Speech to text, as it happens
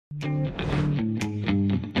Welcome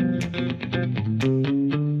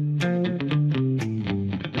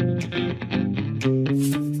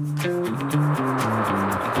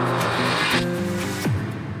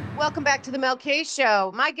back to the Mel K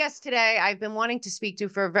Show. My guest today, I've been wanting to speak to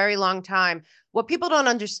for a very long time. What people don't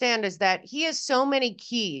understand is that he has so many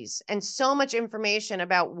keys and so much information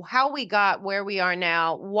about how we got where we are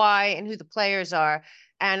now, why, and who the players are.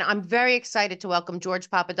 And I'm very excited to welcome George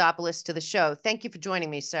Papadopoulos to the show. Thank you for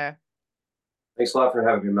joining me, sir. Thanks a lot for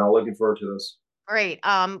having me, Mel. Looking forward to this. Great.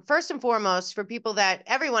 First and foremost, for people that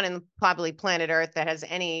everyone in probably planet Earth that has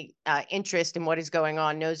any interest in what is going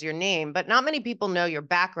on knows your name, but not many people know your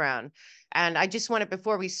background. And I just wanted,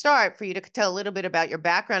 before we start, for you to tell a little bit about your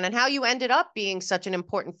background and how you ended up being such an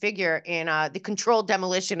important figure in the controlled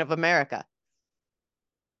demolition of America.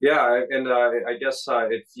 Yeah, and I guess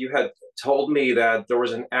if you had told me that there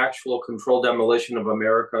was an actual controlled demolition of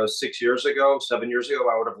America 6 years ago, 7 years ago,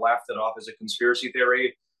 I would have laughed it off as a conspiracy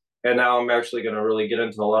theory. And now I'm actually going to really get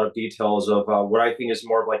into a lot of details of what I think is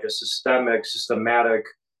more of like a systematic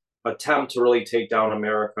attempt to really take down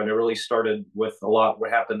America. And it really started with a lot what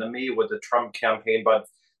happened to me with the Trump campaign. But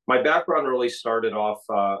my background really started off,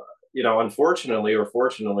 unfortunately or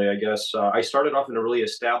fortunately, I guess, I started off in a really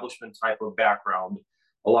establishment type of background.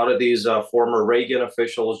 A lot of these former Reagan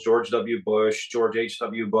officials, George W. Bush, George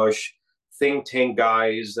H.W. Bush, think tank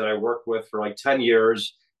guys that I worked with for like 10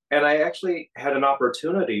 years. And I actually had an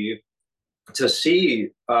opportunity to see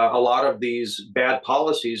a lot of these bad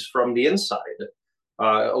policies from the inside.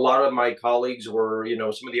 A lot of my colleagues were,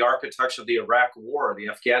 some of the architects of the Iraq War, the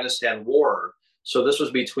Afghanistan War. So this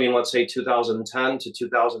was between, let's say, 2010 to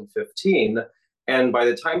 2015. And by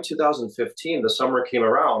the time 2015, the summer came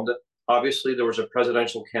around, obviously there was a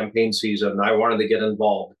presidential campaign season, and I wanted to get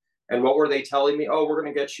involved. And what were they telling me? Oh, we're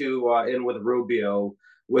going to get you in with Rubio,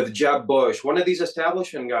 with Jeb Bush, one of these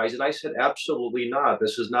establishment guys. And I said, absolutely not.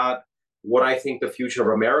 This is not what I think the future of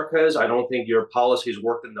America is. I don't think your policies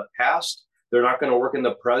worked in the past. They're not going to work in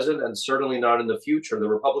the present, and certainly not in the future. The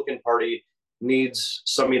Republican Party needs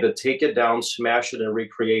somebody to take it down, smash it, and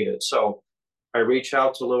recreate it. So I reached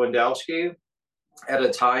out to Lewandowski at a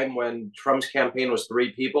time when Trump's campaign was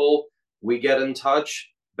three people. We get in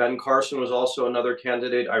touch. Ben Carson was also another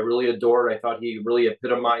candidate I really adored. I thought he really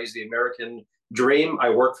epitomized the American dream.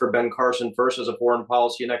 I worked for Ben Carson first as a foreign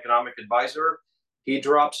policy and economic advisor. He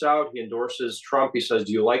drops out. He endorses Trump. He says,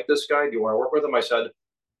 do you like this guy? Do you want to work with him? I said,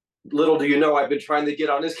 little do you know, I've been trying to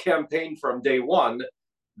get on his campaign from day one.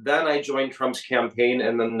 Then I joined Trump's campaign,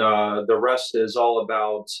 and then the rest is all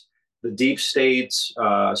about the deep state,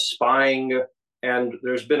 spying. And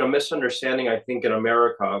there's been a misunderstanding, I think, in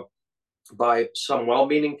America by some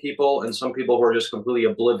well-meaning people and some people who are just completely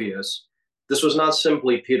oblivious. This was not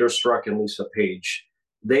simply Peter Strzok and Lisa Page.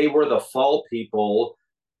 They were the fall people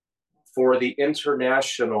for the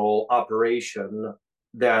international operation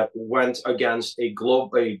that went against a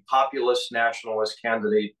populist nationalist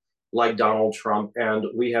candidate like Donald Trump. And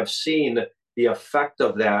we have seen the effect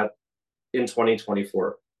of that in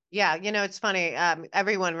 2024. Yeah, it's funny.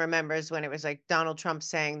 Everyone remembers when it was like Donald Trump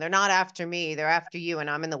saying, they're not after me, they're after you, and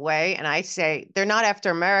I'm in the way. And I say, they're not after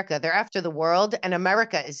America, they're after the world, and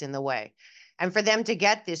America is in the way. And for them to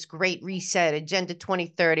get this great reset, Agenda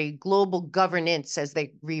 2030, global governance, as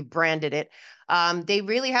they rebranded it, they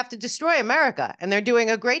really have to destroy America. And they're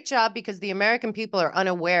doing a great job because the American people are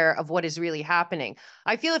unaware of what is really happening.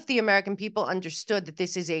 I feel if the American people understood that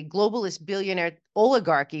this is a globalist billionaire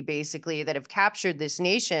oligarchy, basically, that have captured this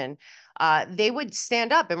nation, they would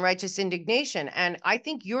stand up in righteous indignation. And I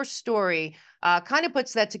think your story kind of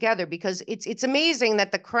puts that together, because it's amazing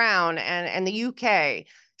that the Crown and the UK,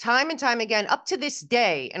 time and time again, up to this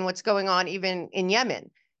day, and what's going on even in Yemen,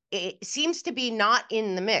 it seems to be not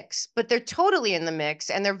in the mix, but they're totally in the mix,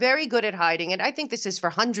 and they're very good at hiding it. I think this is for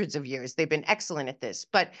hundreds of years. They've been excellent at this.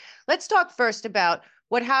 But let's talk first about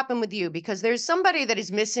what happened with you, because there's somebody that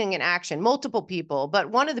is missing in action, multiple people, but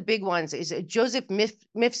one of the big ones is Joseph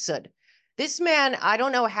Mifsud. This man, I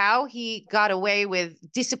don't know how he got away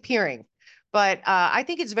with disappearing, but I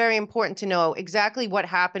think it's very important to know exactly what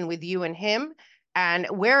happened with you and him, and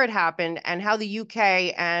where it happened, and how the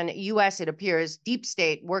UK and US, it appears, deep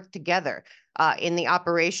state worked together in the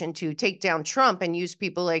operation to take down Trump and use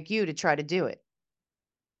people like you to try to do it.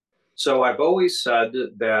 So I've always said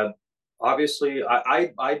that, obviously,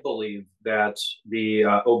 I believe that the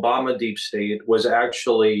Obama deep state was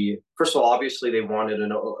actually, first of all, obviously they wanted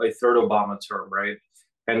a third Obama term, right?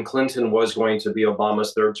 And Clinton was going to be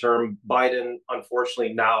Obama's third term. Biden,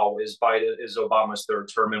 unfortunately, now is Obama's third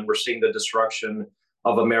term, and we're seeing the destruction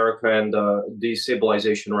of America and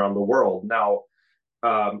destabilization around the world. Now,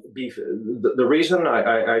 the reason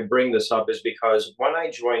I bring this up is because when I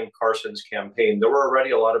joined Carson's campaign, there were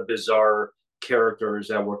already a lot of bizarre characters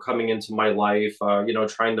that were coming into my life,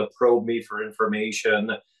 trying to probe me for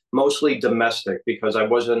information, mostly domestic because I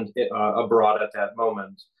wasn't abroad at that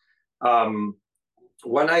moment. Um,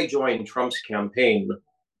 when I joined Trump's campaign,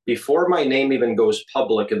 before my name even goes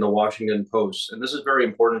public in the Washington Post, and this is very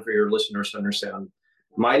important for your listeners to understand,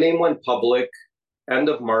 my name went public end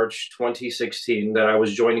of March 2016 that I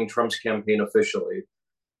was joining Trump's campaign officially.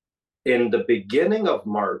 In the beginning of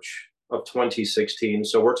March of 2016,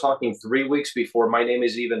 so we're talking 3 weeks before my name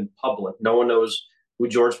is even public, no one knows who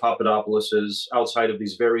George Papadopoulos is outside of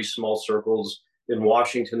these very small circles in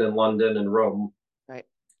Washington and London and Rome. Right.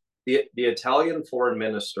 The Italian foreign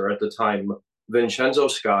minister at the time, Vincenzo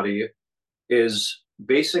Scotti, is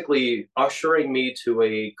basically ushering me to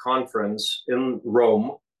a conference in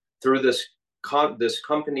Rome through this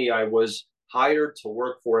company I was hired to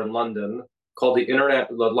work for in London called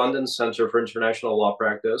the London Center for International Law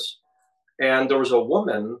Practice. And there was a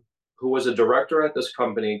woman who was a director at this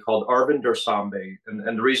company called Arvinder Sambe.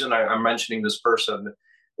 And the reason I'm mentioning this person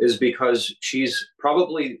is because she's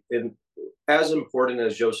probably as important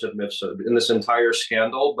as Joseph Mifsud in this entire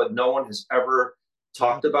scandal, but no one has ever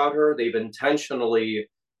talked about her. They've intentionally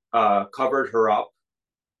covered her up.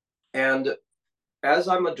 And as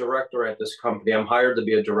I'm a director at this company, I'm hired to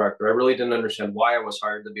be a director. I really didn't understand why I was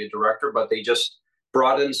hired to be a director, but they just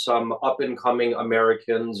brought in some up and coming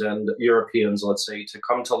Americans and Europeans, let's say, to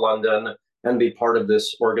come to London and be part of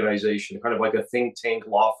this organization, kind of like a think tank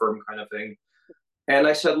law firm kind of thing. And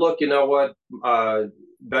I said, look, you know what?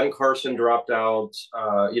 Ben Carson dropped out.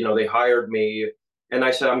 They hired me. And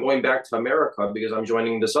I said, I'm going back to America because I'm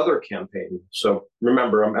joining this other campaign. So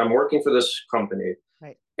remember, I'm working for this company.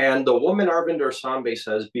 Right. And the woman, Arvinder Sambe,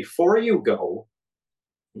 says, before you go,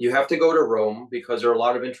 you have to go to Rome because there are a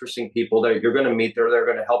lot of interesting people that you're going to meet there. They're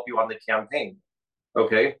going to help you on the campaign.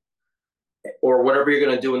 Okay. Or whatever you're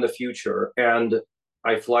going to do in the future. And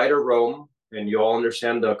I fly to Rome, and you all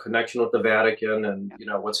understand the connection with the Vatican and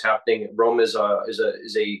what's happening. Rome is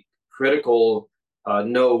a critical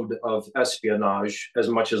node of espionage as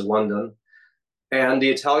much as London. And the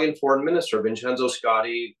Italian foreign minister, Vincenzo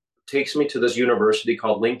Scotti, takes me to this university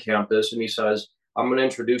called Link Campus, and he says, I'm going to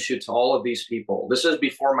introduce you to all of these people. This is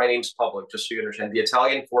before my name's public, just so you understand. The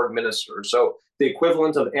Italian foreign minister, so the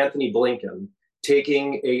equivalent of Anthony Blinken,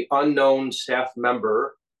 taking a unknown staff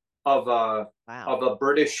member of a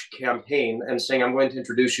British campaign and saying, I'm going to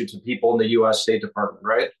introduce you to people in the US State Department,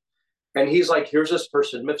 right? And he's like, here's this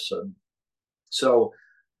person, Mifsud. So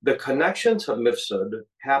the connection to Mifsud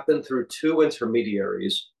happened through two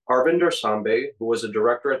intermediaries, Arvinder Sambe, who was a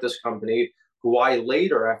director at this company, who I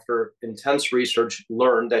later, after intense research,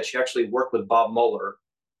 learned that she actually worked with Bob Mueller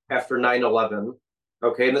after 9/11.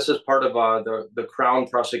 Okay, and this is part of the Crown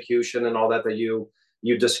prosecution and all that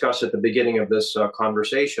you discussed at the beginning of this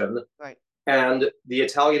conversation. Right. And the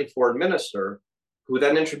Italian foreign minister, who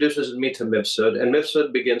then introduces me to Mifsud, and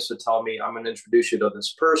Mifsud begins to tell me, I'm going to introduce you to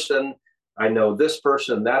this person. I know this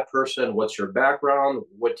person, that person. What's your background?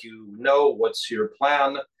 What do you know? What's your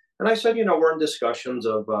plan? And I said, we're in discussions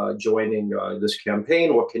of joining this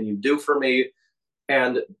campaign. What can you do for me?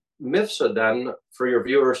 And Mifsud then, for your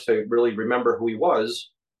viewers to really remember who he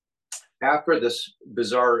was, after this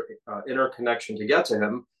bizarre interconnection to get to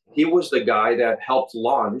him, he was the guy that helped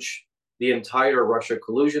launch the entire Russia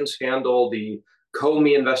collusion scandal, the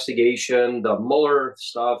Comey investigation, the Mueller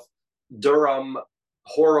stuff, Durham,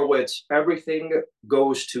 Horowitz, everything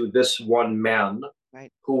goes to this one man,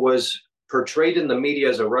 right, who was portrayed in the media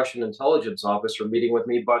as a Russian intelligence officer meeting with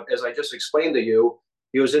me. But as I just explained to you,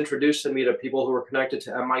 he was introduced to me to people who were connected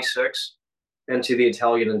to MI6 and to the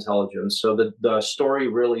Italian intelligence. So the story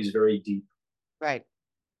really is very deep. right.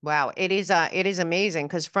 Wow, it is amazing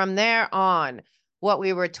because from there on, what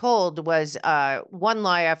we were told was one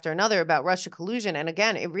lie after another about Russia collusion. And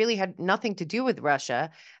again, it really had nothing to do with Russia.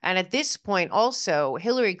 And at this point, also,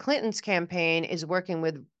 Hillary Clinton's campaign is working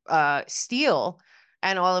with Steele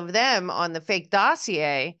and all of them on the fake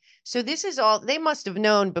dossier. So this is all, they must have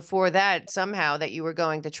known before that somehow that you were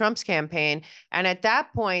going to Trump's campaign. And at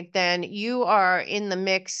that point, then you are in the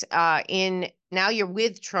mix now you're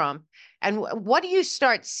with Trump. And what do you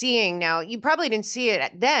start seeing now? You probably didn't see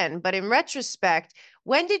it then, but in retrospect,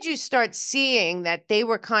 when did you start seeing that they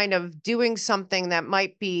were kind of doing something that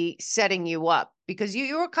might be setting you up? because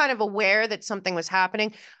you were kind of aware that something was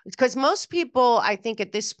happening. Because most people, I think,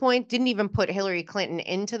 at this point didn't even put Hillary Clinton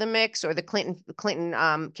into the mix or the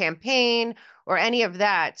Clinton campaign or any of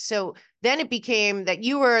that. So then it became that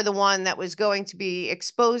you were the one that was going to be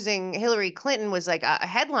exposing Hillary Clinton was like a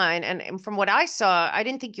headline. And from what I saw, I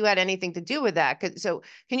didn't think you had anything to do with that. So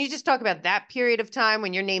can you just talk about that period of time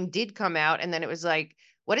when your name did come out? And then it was like,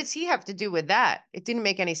 what does he have to do with that? It didn't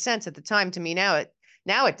make any sense at the time to me. Now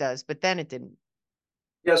it does, but then it didn't.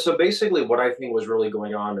 Yeah, so basically, what I think was really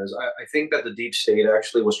going on is I think that the deep state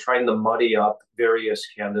actually was trying to muddy up various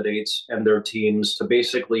candidates and their teams to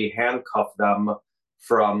basically handcuff them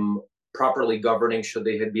from properly governing should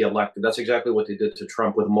they be elected. That's exactly what they did to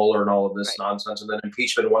Trump with Mueller and all of this Right. nonsense, and then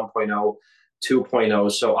impeachment 1.0,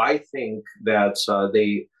 2.0. So I think that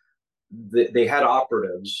they had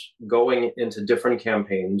operatives going into different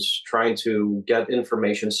campaigns, trying to get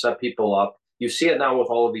information, set people up. You see it now with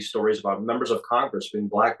all of these stories about members of Congress being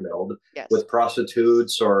blackmailed Yes. with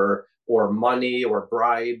prostitutes or money or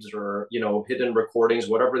bribes or hidden recordings,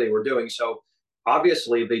 whatever they were doing. So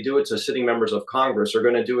obviously, if they do it to sitting members of Congress, they're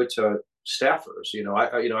going to do it to staffers.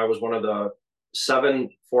 I was one of the 7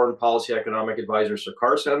 foreign policy economic advisors to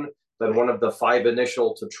Carson, then Right. one of the 5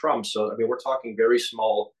 initial to Trump. So I mean, we're talking very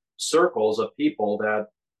small circles of people that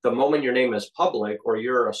the moment your name is public or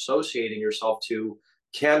you're associating yourself to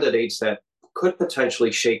candidates that could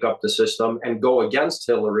potentially shake up the system and go against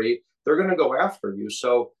Hillary, they're going to go after you.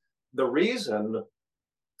 So the reason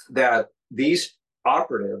that these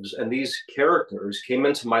operatives and these characters came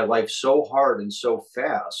into my life so hard and so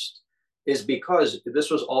fast is because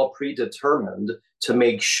this was all predetermined to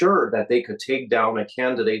make sure that they could take down a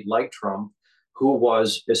candidate like Trump who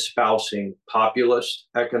was espousing populist,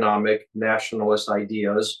 economic, nationalist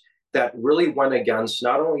ideas that really went against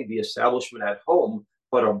not only the establishment at home,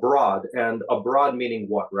 but abroad. And abroad meaning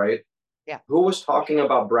what, right? Yeah. Who was talking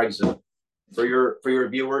about Brexit? For your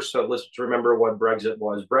viewers, so let's remember what Brexit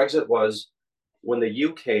was. Brexit was when the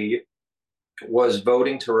UK was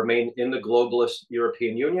voting to remain in the globalist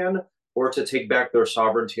European Union or to take back their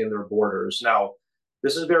sovereignty and their borders. Now,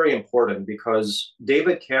 this is very important because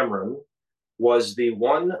David Cameron was the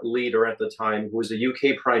one leader at the time who was the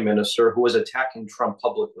UK prime minister who was attacking Trump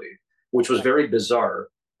publicly, which was Right. very bizarre.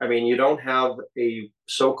 I mean, you don't have a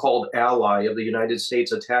so called ally of the United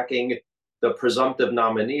States attacking the presumptive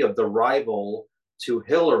nominee of the rival to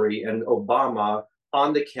Hillary and Obama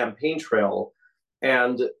on the campaign trail.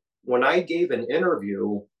 And when I gave an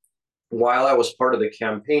interview while I was part of the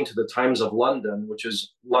campaign to the Times of London, which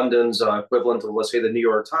is London's equivalent of, let's say, the New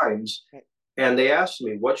York Times, Right. and they asked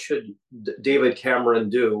me, what should David Cameron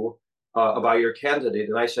do about your candidate?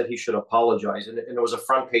 And I said he should apologize. And it was a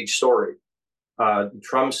front page story.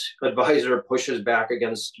 Trump's advisor pushes back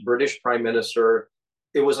against British Prime Minister.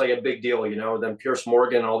 It was like a big deal, Then Pierce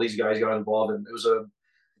Morgan, all these guys got involved, and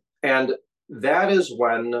and that is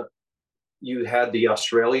when you had the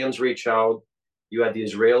Australians reach out, you had the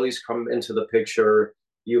Israelis come into the picture,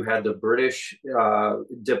 you had the British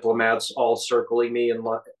diplomats all circling me,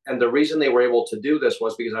 and the reason they were able to do this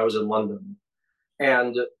was because I was in London.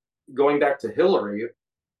 And going back to Hillary,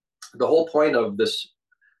 the whole point of this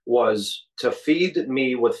was to feed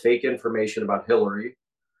me with fake information about Hillary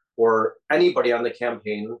or anybody on the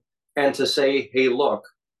campaign and to say, hey, look,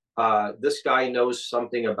 this guy knows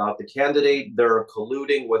something about the candidate. They're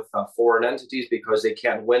colluding with foreign entities because they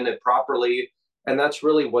can't win it properly. And that's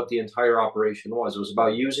really what the entire operation was. It was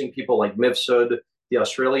about using people like Mifsud, the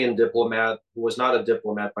Australian diplomat, who was not a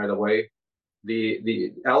diplomat, by the way,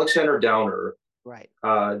 the Alexander Downer, Right.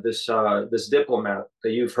 this diplomat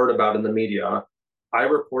that you've heard about in the media. I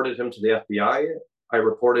reported him to the FBI. I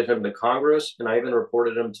reported him to Congress, and I even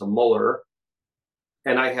reported him to Mueller.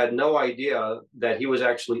 And I had no idea that he was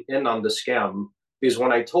actually in on the scam. Because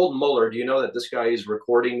when I told Mueller, do you know that this guy is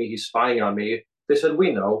recording me? He's spying on me. They said,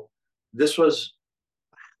 we know. This was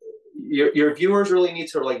your viewers really need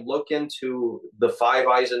to like look into the Five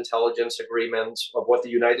Eyes intelligence agreements of what the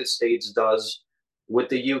United States does with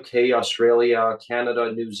the UK, Australia,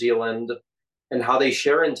 Canada, New Zealand, and how they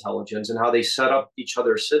share intelligence and how they set up each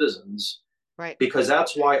other's citizens. Right. Because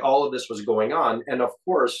that's why all of this was going on. And of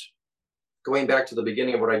course, going back to the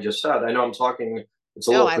beginning of what I just said, I know I'm talking, it's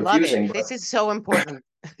a No, little I love it. confusing, but This is so important.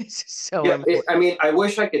 This is so yeah, I important. mean, I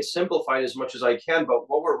wish I could simplify it as much as I can, but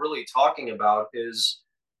what we're really talking about is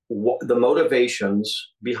the motivations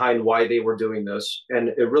behind why they were doing this. And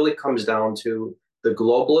it really comes down to the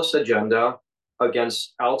globalist agenda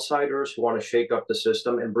against outsiders who want to shake up the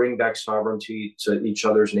system and bring back sovereignty to each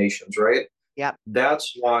other's nations, right? Yep.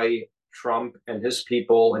 That's why Trump and his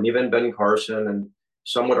people, and even Ben Carson, and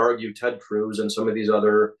some would argue Ted Cruz and some of these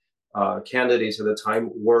other candidates at the time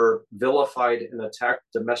were vilified and attacked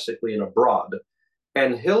domestically and abroad.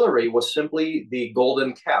 And Hillary was simply the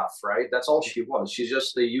golden calf, right? That's all she was. She's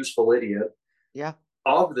just the useful idiot Yeah.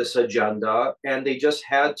 of this agenda. And they just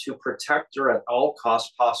had to protect her at all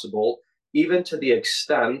costs possible, even to the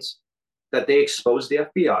extent that they exposed the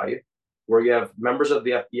FBI, where you have members of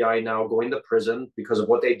the FBI now going to prison because of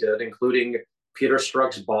what they did, including Peter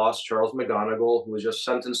Strzok's boss, Charles McGonigal, who was just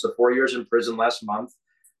sentenced to 4 years in prison last month.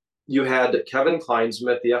 You had Kevin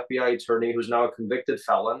Kleinsmith, the FBI attorney, who's now a convicted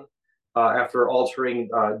felon after altering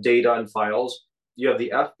data and files. You have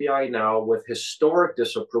the FBI now with historic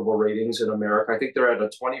disapproval ratings in America. I think they're at a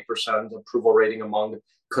 20% approval rating among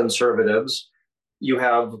conservatives. You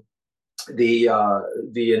have the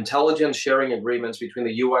intelligence sharing agreements between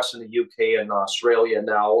the U.S. and the U.K. and Australia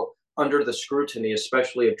now under the scrutiny,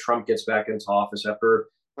 especially if Trump gets back into office after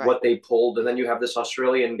Right. what they pulled. And then you have this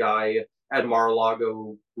Australian guy at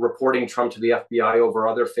Mar-a-Lago reporting Trump to the FBI over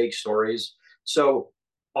other fake stories. So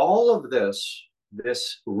all of this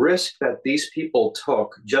risk that these people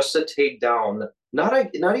took just to take down not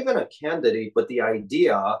even a candidate, but the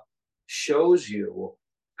idea, shows you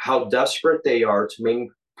how desperate they are to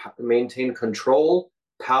maintain control,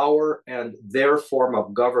 power, and their form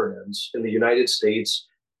of governance in the United States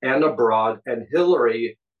and abroad. And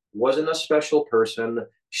Hillary wasn't a special person.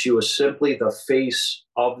 She was simply the face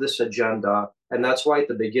of this agenda. And that's why at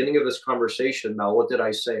the beginning of this conversation, now, what did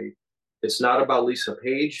I say? It's not about Lisa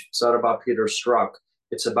Page. It's not about Peter Strzok.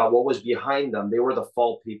 It's about what was behind them. They were the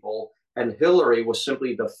fault people. And Hillary was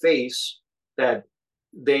simply the face that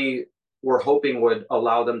they were hoping would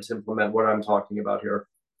allow them to implement what I'm talking about here.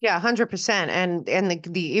 Yeah, 100%. And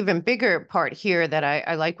the even bigger part here that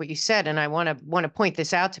I like what you said, and I want to point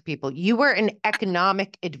this out to people. You were an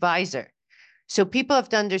economic advisor. So people have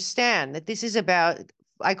to understand that this is about,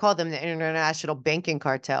 I call them the international banking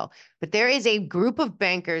cartel, but there is a group of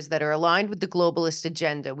bankers that are aligned with the globalist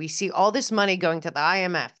agenda. We see all this money going to the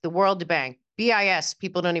IMF, the World Bank, BIS.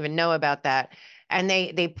 People don't even know about that. And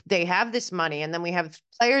they have this money. And then we have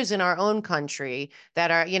players in our own country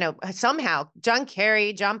that are, somehow John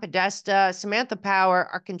Kerry, John Podesta, Samantha Power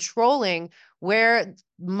are controlling where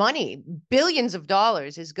money, billions of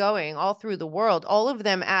dollars is going all through the world, all of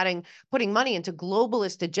them putting money into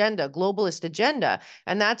globalist agenda.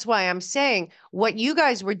 And that's why I'm saying what you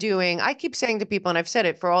guys were doing, I keep saying to people, and I've said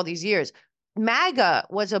it for all these years, MAGA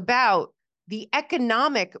was about the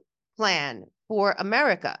economic plan for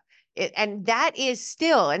America. And that is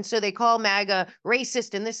still, and so they call MAGA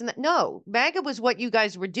racist and this and that. No, MAGA was what you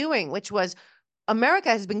guys were doing, which was America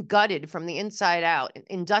has been gutted from the inside out.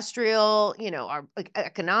 Industrial, our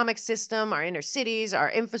economic system, our inner cities,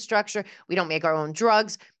 our infrastructure. We don't make our own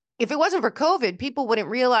drugs. If it wasn't for COVID, people wouldn't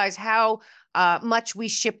realize how much we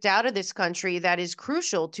shipped out of this country that is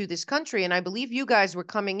crucial to this country. And I believe you guys were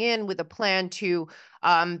coming in with a plan to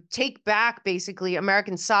take back basically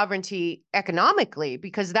American sovereignty economically,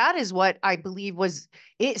 because that is what I believe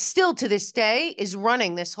it still to this day is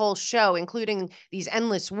running this whole show, including these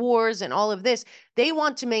endless wars and all of this. They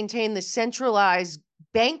want to maintain the centralized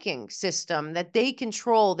banking system that they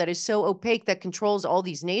control, that is so opaque, that controls all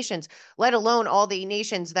these nations, let alone all the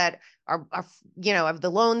nations that are of the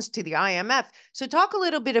loans to the IMF. So talk a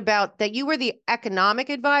little bit about that. You were the economic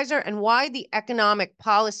advisor and why the economic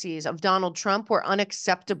policies of Donald Trump were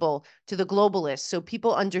unacceptable to the globalists. So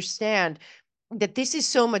people understand that this is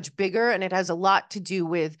so much bigger and it has a lot to do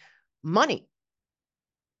with money.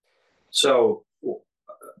 So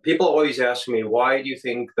people always ask me, why do you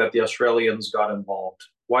think that the Australians got involved?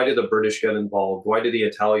 Why did the British get involved? Why did the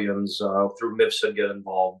Italians through MIFSA get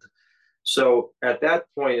involved? So at that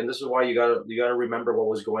point, and this is why you got to remember what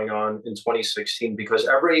was going on in 2016, because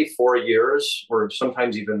every 4 years, or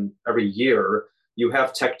sometimes even every year, you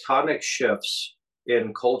have tectonic shifts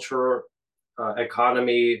in culture,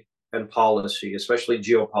 economy, and policy, especially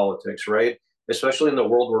geopolitics, right? Especially in the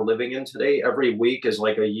world we're living in today, every week is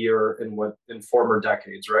like a year in former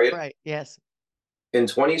decades, right? Right. Yes. In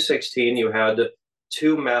 2016, you had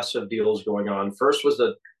two massive deals going on. First was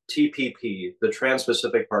the TPP, the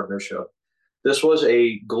Trans-Pacific Partnership. This was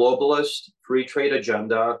a globalist free trade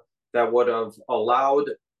agenda that would have allowed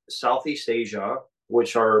Southeast Asia,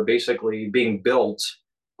 which are basically being built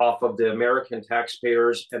off of the American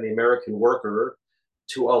taxpayers and the American worker,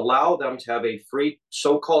 to allow them to have a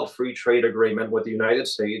so-called free trade agreement with the United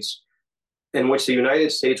States, in which the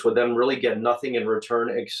United States would then really get nothing in return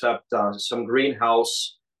except some Green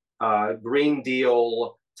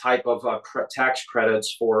Deal type of tax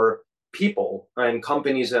credits for people and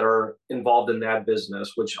companies that are involved in that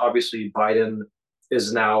business, which obviously Biden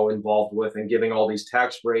is now involved with, and giving all these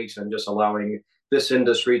tax breaks and just allowing this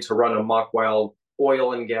industry to run amok while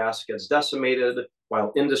oil and gas gets decimated,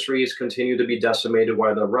 while industries continue to be decimated,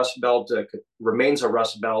 while the Rust Belt remains a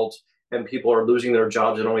Rust Belt, and people are losing their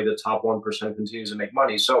jobs, and only the top 1% continues to make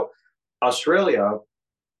money. So Australia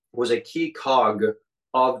was a key cog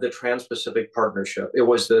of the Trans-Pacific Partnership. It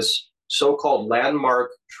was this so-called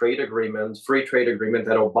landmark trade agreement, free trade agreement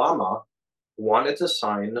that Obama wanted to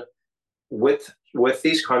sign with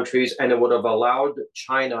these countries, and it would have allowed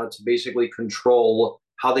China to basically control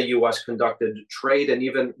how the U.S. conducted trade and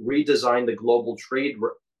even redesign the global trade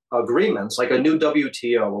agreements, like a new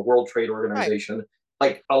WTO, a World Trade Organization, right,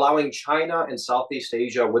 like allowing China and Southeast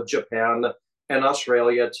Asia with Japan and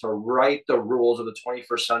Australia to write the rules of the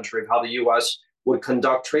 21st century of how the U.S. would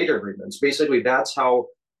conduct trade agreements. Basically, that's how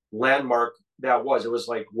landmark that was. It was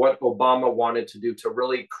like what Obama wanted to do to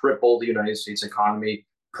really cripple the United States economy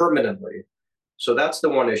permanently. So that's the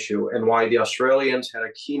one issue, and why the Australians had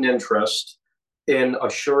a keen interest in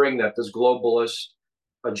assuring that this globalist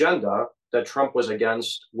agenda that Trump was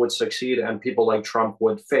against would succeed and people like Trump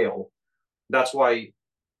would fail. That's why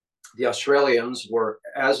the Australians were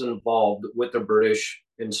as involved with the British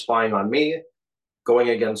in spying on me, going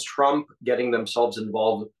against Trump, getting themselves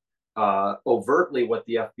involved overtly with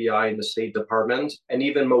the FBI and the State Department. And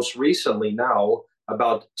even most recently now,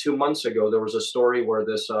 about 2 months ago, there was a story where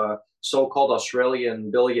this so-called Australian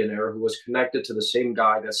billionaire who was connected to the same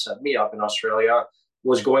guy that set me up in Australia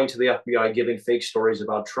was going to the FBI giving fake stories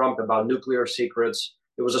about Trump, about nuclear secrets.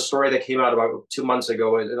 It was a story that came out about 2 months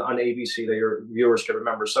ago on ABC that your viewers can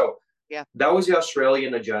remember. So yeah, that was the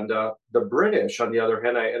Australian agenda. The British, on the other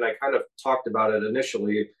hand, and I kind of talked about it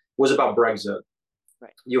initially, was about Brexit.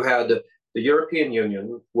 Right. You had the European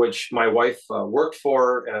Union, which my wife worked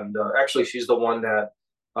for, and actually she's the one that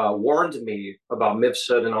warned me about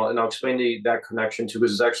MIFSID, and I'll explain to you that connection too,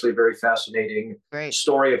 because it's actually a very fascinating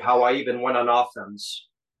story of how I even went on offense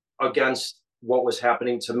against what was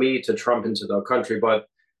happening to me, to Trump, and to the country. But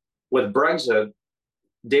with Brexit,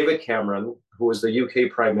 David Cameron, who was the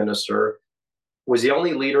UK Prime Minister, was the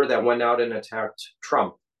only leader that went out and attacked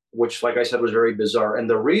Trump, which, like I said, was very bizarre. And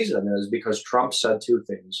the reason is because Trump said two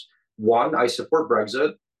things. One, I support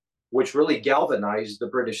Brexit, which really galvanized the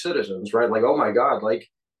British citizens, right? Like, oh my God, like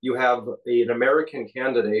you have an American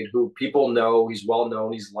candidate who people know, he's well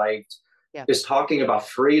known, he's liked, is talking about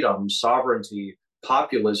freedom, sovereignty,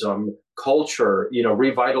 populism, culture,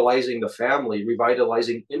 revitalizing the family,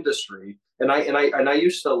 revitalizing industry. And I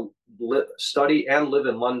used to study and live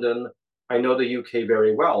in London. I know the UK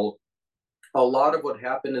very well. A lot of what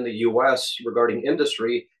happened in the US regarding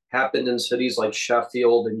industry happened in cities like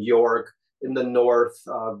Sheffield and York, in the north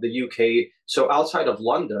of the UK. So outside of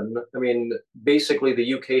London, I mean, basically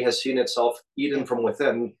the UK has seen itself eaten from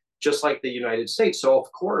within, just like the United States. So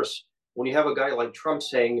of course, when you have a guy like Trump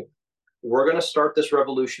saying, we're going to start this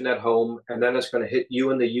revolution at home, and then it's going to hit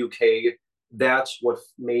you in the UK, that's what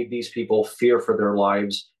made these people fear for their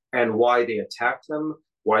lives, and why they attacked him,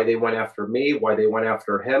 why they went after me, why they went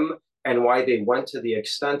after him, and why they went to the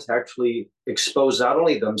extent to actually expose not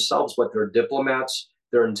only themselves, but their diplomats,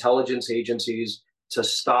 their intelligence agencies, to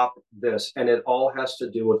stop this. And it all has to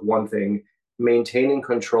do with one thing: maintaining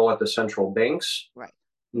control at the central banks, right?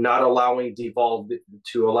 Not allowing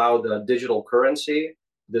to allow the digital currency,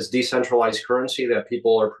 this decentralized currency that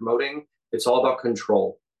people are promoting. It's all about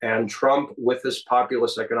control. And Trump, with his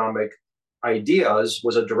populist economic ideas,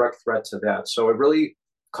 was a direct threat to that. So it really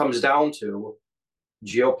comes down to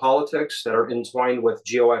geopolitics that are entwined with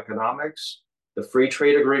geoeconomics, the free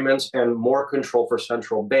trade agreements, and more control for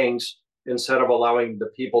central banks instead of allowing the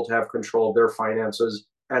people to have control of their finances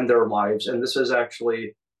and their lives. And this is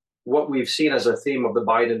actually what we've seen as a theme of the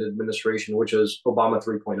Biden administration, which is Obama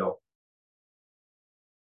 3.0.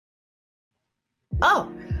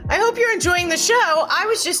 Oh, I hope you're enjoying the show. I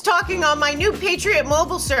was just talking on my new Patriot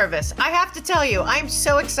mobile service. I have to tell you, I'm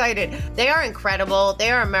so excited. They are incredible.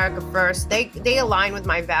 They are America first. They align with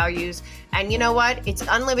my values. And you know what? It's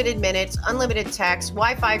unlimited minutes, unlimited text,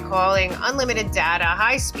 Wi-Fi calling, unlimited data,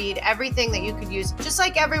 high speed, everything that you could use, just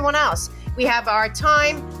like everyone else. We have our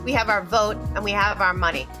time, we have our vote, and we have our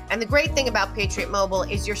money. And the great thing about Patriot Mobile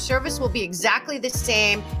is your service will be exactly the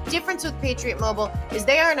same. Difference with Patriot Mobile is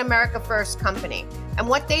they are an America First company. And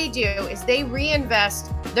what they do is they reinvest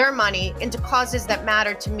their money into causes that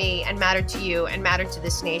matter to me and matter to you and matter to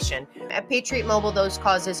this nation. At Patriot Mobile, those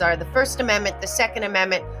causes are the First Amendment, the Second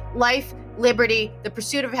Amendment, life, liberty, the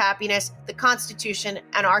pursuit of happiness, the Constitution,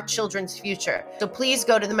 and our children's future. So please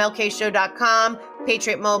go to themelkshow.com.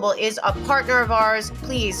 Patriot Mobile is a partner of ours.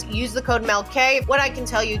 Please use the code MELK. What I can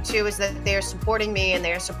tell you too is that they are supporting me and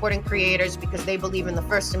they are supporting creators because they believe in the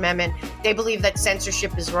First Amendment. They believe that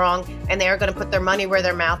censorship is wrong and they are going to put their money where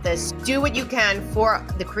their mouth is. Do what you can for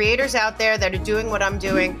the creators out there that are doing what I'm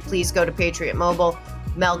doing. Please go to Patriot Mobile,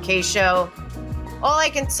 Mel K Show. All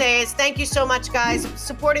I can say is thank you so much, guys.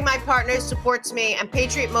 Supporting my partners supports me, and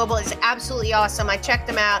Patriot Mobile is absolutely awesome. I checked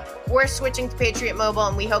them out. We're switching to Patriot Mobile,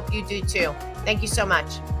 and we hope you do too. Thank you so much.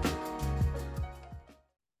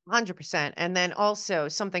 100%. And then also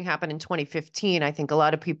something happened in 2015. I think a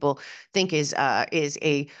lot of people think is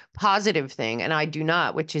a positive thing, and I do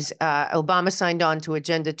not, which is Obama signed on to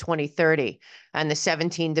Agenda 2030 and the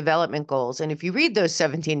 17 development goals. And if you read those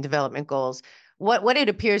 17 development goals, what it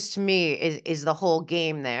appears to me is the whole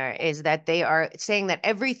game there is that they are saying that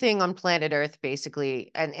everything on planet Earth, basically,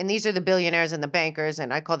 and these are the billionaires and the bankers,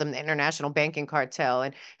 and I call them the international banking cartel,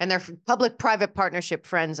 and they're public-private partnership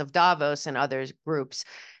friends of Davos and other groups,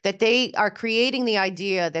 that they are creating the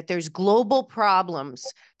idea that there's global problems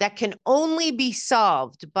that can only be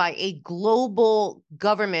solved by a global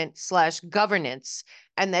government/governance,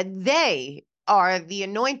 and that they are the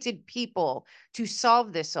anointed people to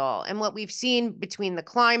solve this all. And what we've seen between the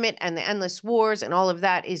climate and the endless wars and all of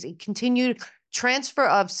that is a continued transfer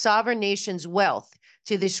of sovereign nations' wealth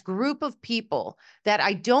to this group of people that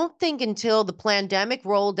I don't think until the pandemic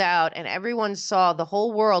rolled out and everyone saw the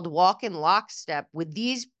whole world walk in lockstep with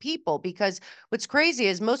these people. Because what's crazy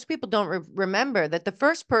is most people don't remember that the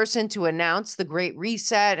first person to announce the Great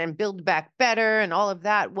Reset and Build Back Better and all of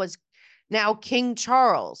that was now King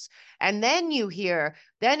Charles. And then you hear,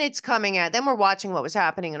 then it's coming out, then we're watching what was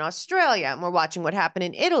happening in Australia, and we're watching what happened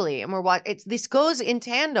in Italy, and this goes in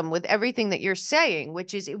tandem with everything that you're saying,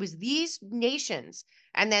 which is it was these nations.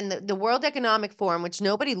 And then the World Economic Forum, which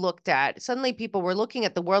nobody looked at. Suddenly people were looking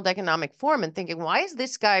at the World Economic Forum and thinking, why is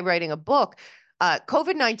this guy writing a book,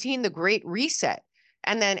 COVID-19, the Great Reset?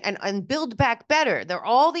 And then and Build Back Better. They're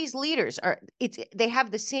all these leaders they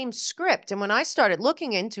have the same script. And when I started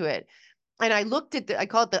looking into it, and I looked at I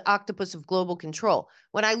call it the octopus of global control.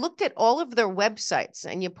 When I looked at all of their websites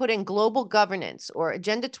and you put in global governance or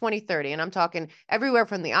Agenda 2030, and I'm talking everywhere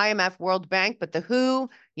from the IMF, World Bank, but the WHO,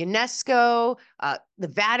 UNESCO, the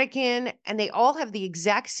Vatican, and they all have the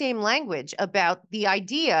exact same language about the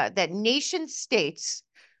idea that nation states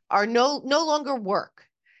are no longer work.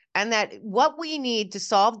 And that what we need to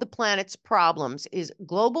solve the planet's problems is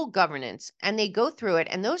global governance. And they go through it.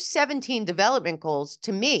 And those 17 development goals,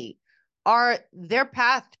 to me, are their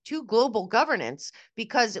path to global governance,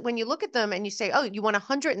 because when you look at them and you say, oh, you want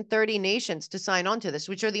 130 nations to sign on to this,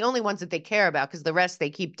 which are the only ones that they care about because the rest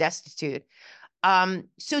they keep destitute.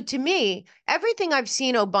 So to me, everything I've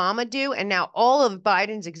seen Obama do and now all of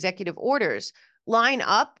Biden's executive orders line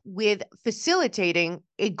up with facilitating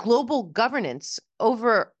a global governance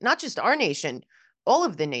over not just our nation, all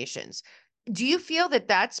of the nations. Do you feel that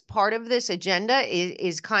that's part of this agenda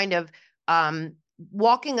is kind of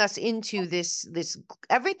walking us into this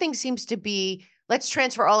everything seems to be, let's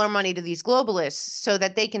transfer all our money to these globalists so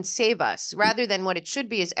that they can save us, rather than what it should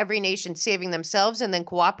be is every nation saving themselves and then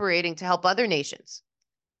cooperating to help other nations.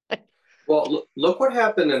 Well, look what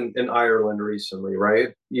happened in Ireland recently, right?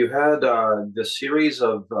 You had the series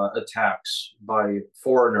of attacks by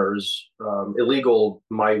foreigners, illegal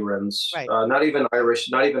migrants, Right. not even Irish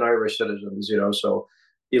citizens, so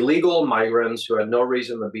illegal migrants who had no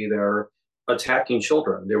reason to be there, attacking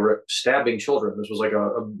children. They were stabbing children. This was like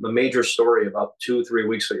a major story about 2-3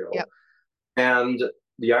 weeks ago. Yep. And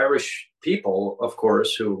the Irish people, of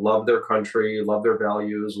course, who love their country, love their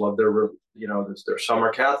values, love their, some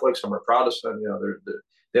are Catholic, some are Protestant,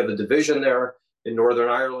 they have the division there in Northern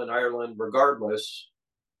Ireland, regardless,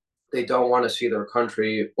 they don't want to see their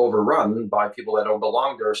country overrun by people that don't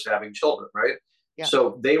belong there stabbing children, right? Yeah.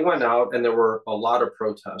 So they went out and there were a lot of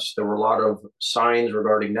protests. There were a lot of signs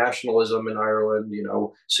regarding nationalism in Ireland,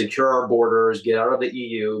 secure our borders, get out of the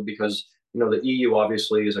EU, because, the EU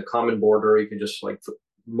obviously is a common border. You can just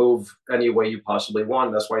move any way you possibly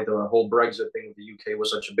want. That's why the whole Brexit thing with the UK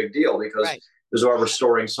was such a big deal, because it was about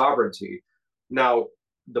restoring sovereignty. Now,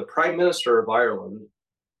 the Prime Minister of Ireland,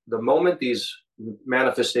 the moment these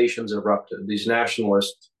manifestations erupted, these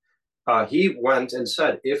nationalists, he went and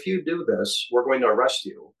said, if you do this, we're going to arrest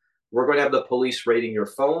you. We're going to have the police raiding your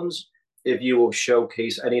phones. If you will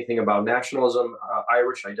showcase anything about nationalism,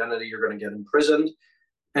 Irish identity, you're going to get imprisoned.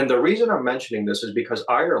 And the reason I'm mentioning this is because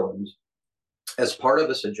Ireland, as part of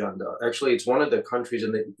this agenda, actually, it's one of the countries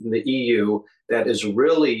in the EU that is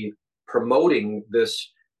really promoting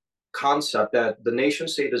this concept that the nation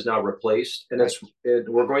state is now replaced, and Right.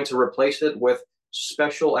 we're going to replace it with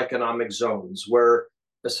special economic zones where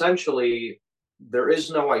essentially there is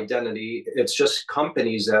no identity. It's just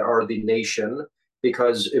companies that are the nation.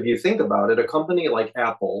 Because if you think about it, a company like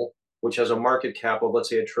Apple, which has a market cap of, let's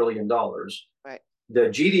say, $1 trillion, Right. the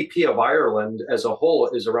GDP of Ireland as a whole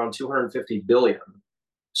is around 250 billion.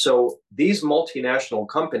 So these multinational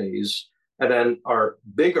companies and then are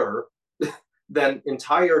bigger than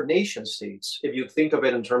entire nation states if you think of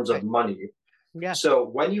it in terms of Right. money. Yeah. So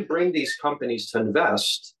when you bring these companies to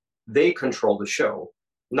invest, they control the show,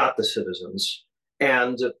 not the citizens.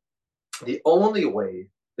 And the only way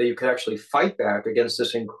that you can actually fight back against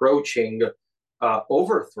this encroaching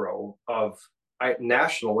overthrow of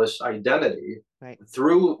nationalist identity Right.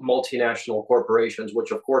 through multinational corporations,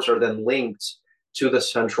 which of course are then linked to the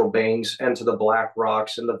central banks and to the Black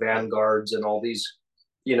Rocks and the Right. Vanguards and all these,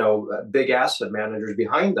 big asset managers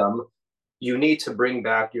behind them. You need to bring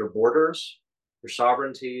back your borders, your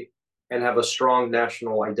sovereignty, and have a strong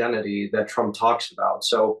national identity that Trump talks about.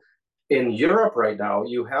 So in Europe right now,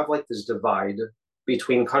 you have like this divide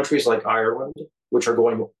between countries like Ireland, which are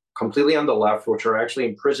going completely on the left, which are actually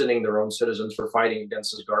imprisoning their own citizens for fighting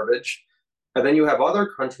against this garbage. And then you have other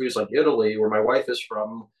countries like Italy, where my wife is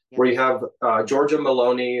from, Yep. where you have Giorgia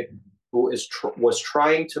Meloni, who was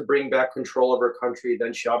trying to bring back control of her country.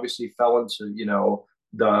 Then she obviously fell into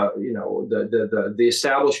the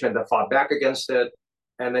establishment that fought back against it.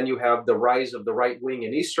 And then you have the rise of the right wing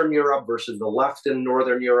in Eastern Europe versus the left in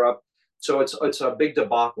Northern Europe. So it's a big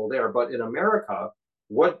debacle there. But in America,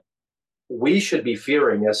 what we should be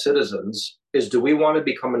fearing as citizens is, do we want to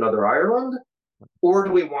become another Ireland? Or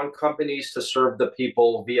do we want companies to serve the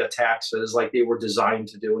people via taxes like they were designed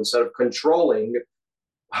to do, instead of controlling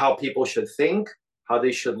how people should think, how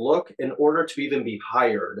they should look in order to even be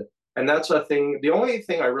hired? And that's a thing. The only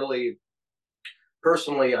thing I really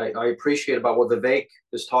personally I appreciate about what Vivek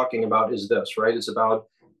is talking about is this, right? It's about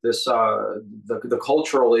this the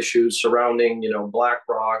cultural issues surrounding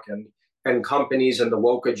BlackRock and companies and the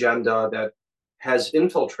woke agenda that has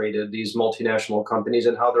infiltrated these multinational companies,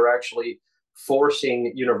 and how they're actually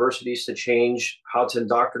forcing universities to change how to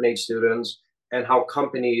indoctrinate students, and how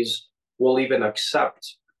companies will even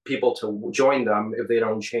accept people to join them if they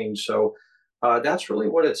don't change. So that's really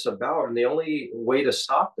what it's about. And the only way to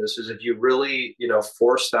stop this is if you really,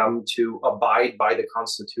 force them to abide by the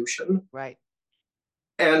Constitution Right.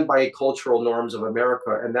 and by cultural norms of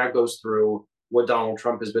America. And that goes through what Donald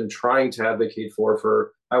Trump has been trying to advocate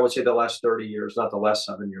for, I would say, the last 30 years, not the last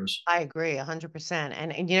 7 years. I agree 100%.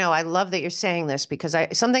 And I love that you're saying this, because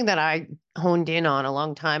something that I honed in on a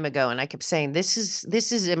long time ago, and I kept saying this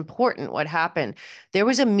is important what happened. There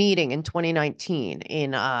was a meeting in 2019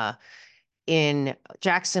 in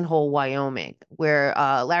Jackson Hole, Wyoming, where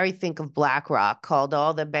Larry Fink of BlackRock called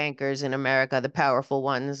all the bankers in America, the powerful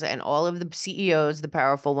ones, and all of the CEOs, the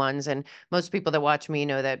powerful ones. And most people that watch me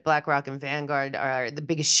know that BlackRock and Vanguard are the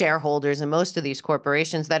biggest shareholders in most of these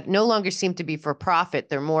corporations that no longer seem to be for profit.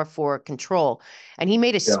 They're more for control. And he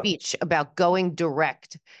made a Yeah. speech about going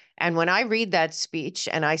direct. And when I read that speech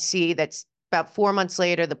and I see that's about 4 months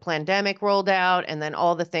later, the pandemic rolled out, and then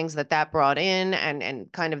all the things that brought in,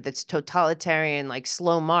 and kind of this totalitarian, like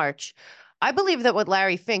slow march. I believe that what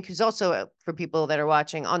Larry Fink, who's also, for people that are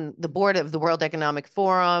watching, on the board of the World Economic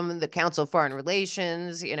Forum, the Council of Foreign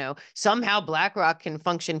Relations, somehow BlackRock can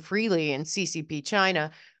function freely in CCP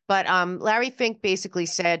China. But Larry Fink basically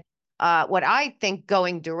said, what I think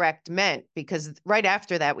going direct meant, because right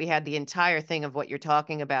after that, we had the entire thing of what you're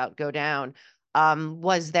talking about go down,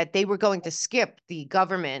 was that they were going to skip the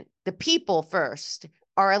government, the people first,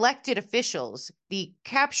 our elected officials, the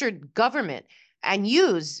captured government, and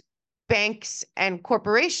use banks and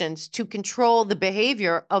corporations to control the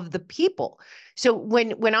behavior of the people. So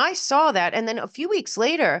when I saw that, and then a few weeks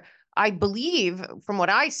later, I believe, from what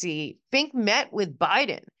I see, Fink met with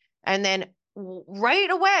Biden, and then right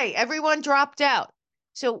away, everyone dropped out.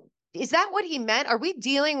 So is that what he meant? Are we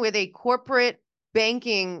dealing with a corporate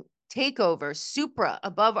banking takeover, supra,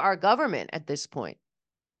 above our government at this point?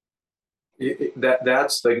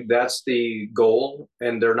 That's the goal,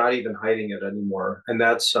 and they're not even hiding it anymore. And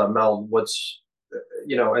that's Mel. What's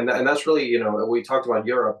and that's really, we talked about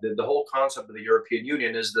Europe. The whole concept of the European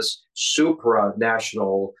Union is this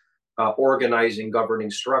supranational organizing, governing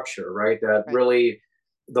structure, right? That Right. really,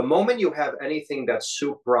 the moment you have anything that's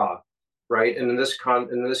supra, right, and in this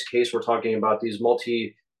case, we're talking about these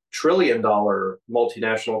multi-trillion-dollar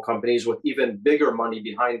multinational companies with even bigger money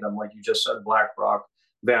behind them, like you just said, BlackRock,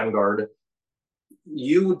 Vanguard.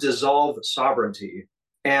 You dissolve sovereignty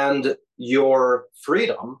and your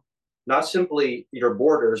freedom not simply your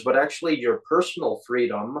borders, but actually your personal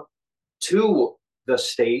freedom to the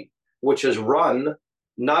state, which is run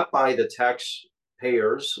not by the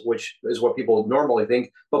taxpayers, which is what people normally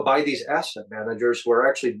think, but by these asset managers who are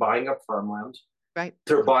actually buying up farmland. Right.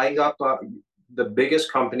 They're buying up the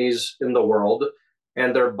biggest companies in the world,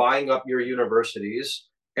 and they're buying up your universities.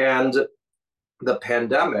 And the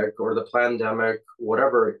pandemic or the pandemic,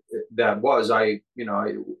 whatever that was,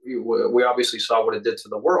 we obviously saw what it did to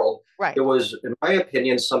the world. It Right. was, in my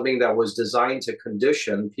opinion, something that was designed to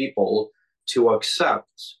condition people to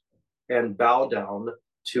accept and bow down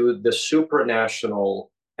to the supranational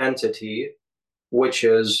entity, which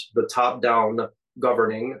is the top down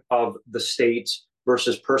governing of the state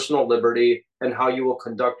versus personal liberty and how you will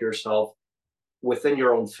conduct yourself within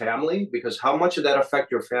your own family, because how much did that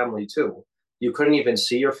affect your family too? You couldn't even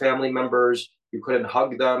see your family members. You couldn't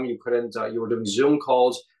hug them. You couldn't. You were doing Zoom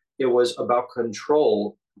calls. It was about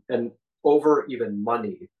control and over even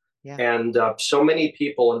money. Yeah. And so many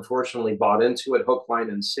people, unfortunately, bought into it hook,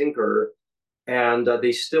 line, and sinker. And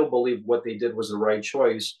they still believe what they did was the right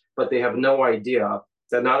choice, but they have no idea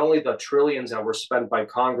that not only the trillions that were spent by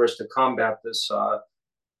Congress to combat this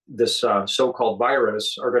so-called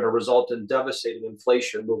virus are going to result in devastating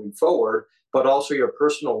inflation moving forward, but also your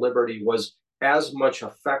personal liberty was as much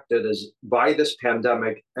affected as by this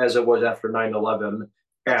pandemic as it was after 9/11.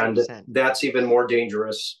 And 100%. that's even more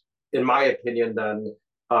dangerous, in my opinion, than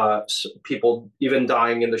people even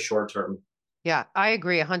dying in the short term. Yeah, I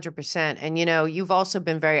agree 100%. And you've also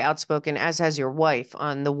been very outspoken, as has your wife,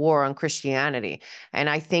 on the war on Christianity.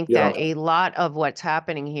 And I think Yeah. that a lot of what's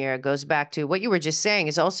happening here goes back to what you were just saying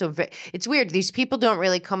is also it's weird. These people don't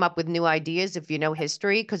really come up with new ideas if you know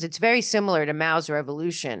history, because it's very similar to Mao's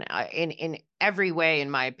revolution in every way,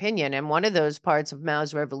 in my opinion. And one of those parts of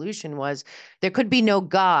Mao's revolution was there could be no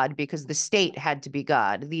God because the state had to be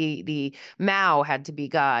God. The Mao had to be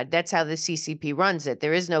God. That's how the CCP runs it.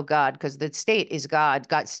 There is no God because the state is God.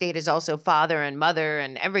 God state is also father and mother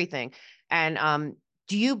and everything. And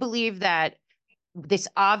do you believe that this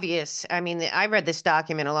obvious, I mean, I read this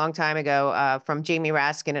document a long time ago from Jamie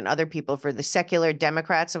Raskin and other people for the Secular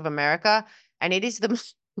Democrats of America, and it is the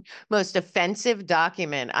most offensive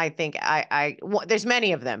document I think well, there's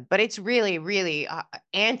many of them, but it's really, really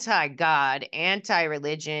anti-God,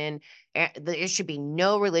 anti-religion. There should be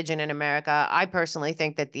no religion in America. I personally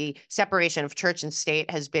think that the separation of church and state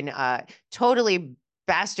has been totally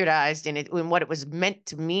bastardized in what it was meant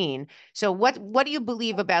to mean. So what do you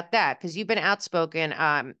believe about that? Because you've been outspoken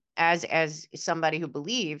as somebody who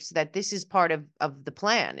believes that this is part of the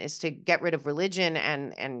plan is to get rid of religion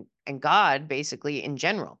and God basically in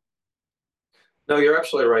general. No, you're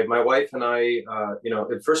absolutely right. My wife and I,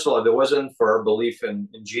 first of all, if it wasn't for our belief in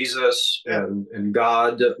Jesus Yeah. and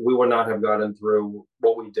God, we would not have gotten through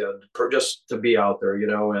what we did just to be out there,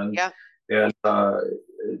 Yeah. and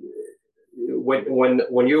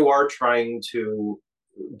when you are trying to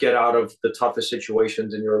get out of the toughest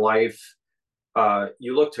situations in your life,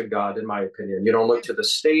 you look to God, in my opinion. You don't look to the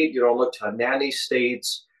state. You don't look to nanny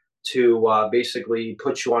states to basically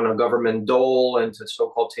put you on a government dole and to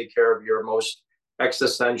so-called take care of your most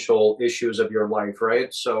existential issues of your life,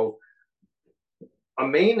 right? So a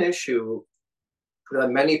main issue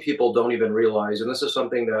that many people don't even realize, and this is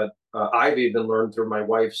something that I've even learned through my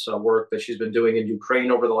wife's work that she's been doing in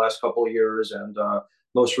Ukraine over the last couple of years, and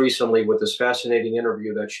most recently with this fascinating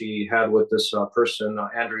interview that she had with this person,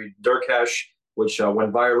 Andrew Durkesh, which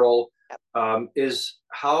went viral, is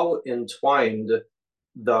how entwined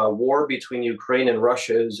the war between Ukraine and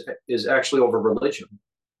Russia is actually over religion.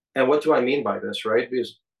 And what do I mean by this, right?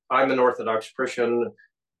 Because I'm an Orthodox Christian,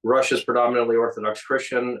 Russia's predominantly Orthodox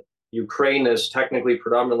Christian, Ukraine is technically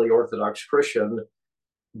predominantly Orthodox Christian,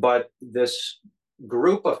 but this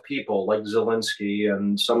group of people like Zelensky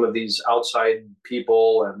and some of these outside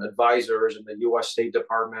people and advisors in the US State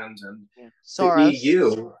Department and Yeah. the Soros.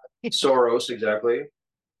 EU, Soros, exactly,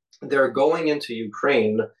 they're going into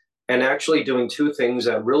Ukraine and actually doing two things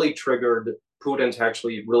that really triggered Putin to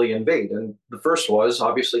actually really invade. And the first was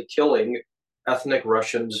obviously killing ethnic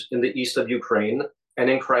Russians in the east of Ukraine and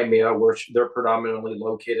in Crimea, which they're predominantly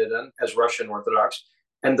located in as Russian Orthodox.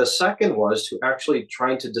 And the second was to actually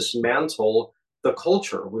trying to dismantle the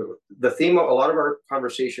culture. The theme of a lot of our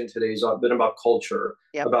conversation today has been about culture,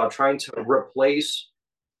 Yep. about trying to replace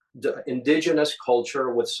the indigenous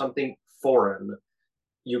culture with something foreign.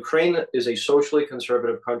 Ukraine is a socially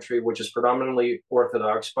conservative country, which is predominantly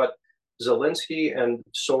Orthodox, but Zelensky and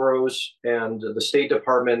Soros and the State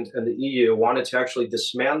Department and the EU wanted to actually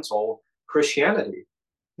dismantle Christianity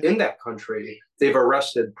in that country. They've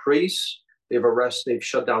arrested priests, they've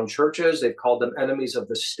shut down churches. They've called them enemies of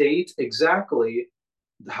the state. Exactly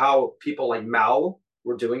how people like Mao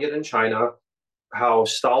were doing it in China, how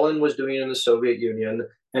Stalin was doing it in the Soviet Union,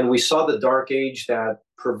 and we saw the dark age Yeah.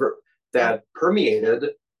 that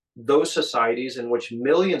permeated those societies in which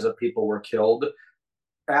millions of people were killed,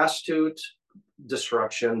 astute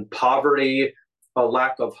destruction, poverty, a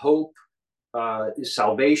lack of hope,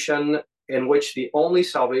 salvation, in which the only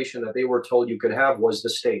salvation that they were told you could have was the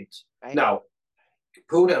state. Right. Now,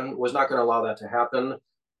 Putin was not going to allow that to happen.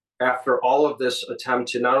 After all of this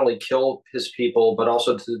attempt to not only kill his people, but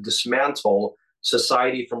also to dismantle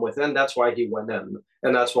society from within, that's why he went in.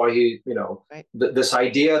 And that's why he, Right. this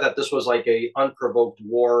idea that this was like a unprovoked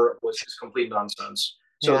war was just complete nonsense.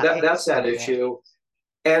 So Yeah, that's it's that so bad. issue.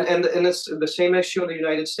 And it's the same issue in the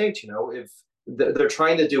United States. If they're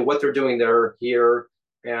trying to do what they're doing there here,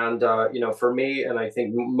 and for me, and I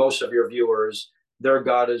think most of your viewers, their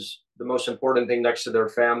God is the most important thing next to their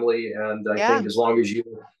family. And I Yeah. think as long as you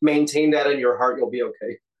maintain that in your heart, you'll be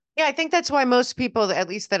okay. Yeah, I think that's why most people, at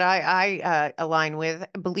least that I align with,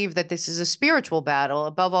 believe that this is a spiritual battle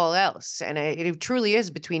above all else, and it truly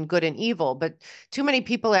is between good and evil. But too many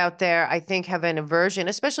people out there, I think, have an aversion,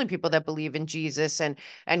 especially people that believe in Jesus and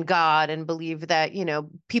God, and believe that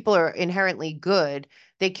people are inherently good.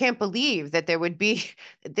 They can't believe that there would be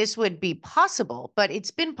this would be possible, but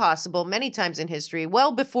it's been possible many times in history,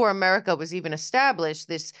 well before America was even established.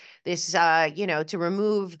 This to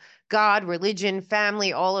remove God, religion,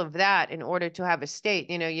 family, all of that in order to have a state.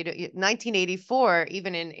 1984,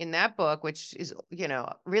 even in that book, which is,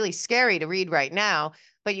 really scary to read right now,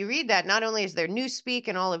 but you read that not only is there newspeak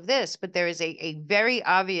and all of this, but there is a very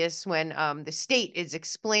obvious when the state is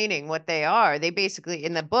explaining what they are. They basically,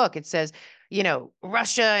 in the book, it says,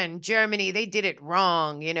 Russia and Germany, they did it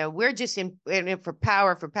wrong. We're just in it for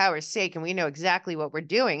power's sake, and we know exactly what we're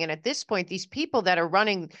doing. And at this point, these people that are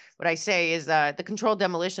running what I say is the controlled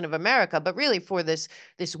demolition of America, but really for this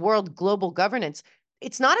world global governance,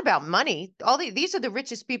 it's not about money. These are the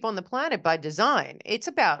richest people on the planet by design. It's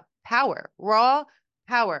about power, raw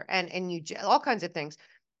power, and all kinds of things.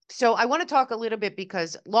 So I want to talk a little bit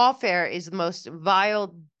because lawfare is the most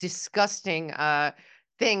vile, disgusting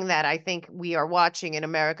thing that I think we are watching in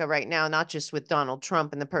America right now, not just with Donald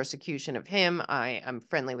Trump and the persecution of him. I am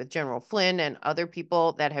friendly with General Flynn and other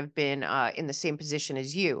people that have been in the same position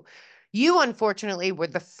as you. You, unfortunately, were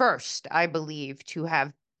the first, I believe, to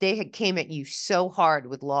have, they had came at you so hard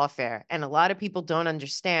with lawfare. And a lot of people don't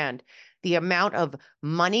understand the amount of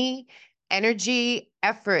money, energy,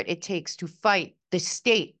 effort it takes to fight the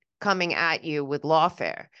state coming at you with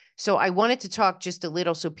lawfare. So I wanted to talk just a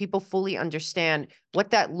little so people fully understand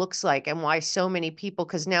what that looks like and why so many people,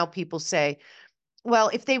 because now people say, well,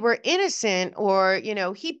 if they were innocent or,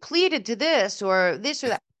 he pleaded to this or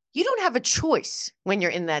that, you don't have a choice when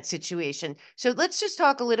you're in that situation. So let's just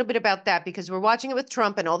talk a little bit about that because we're watching it with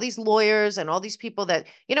Trump and all these lawyers and all these people that,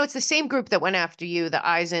 it's the same group that went after you, the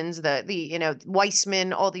Eisens, the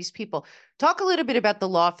Weissman, all these people. Talk a little bit about the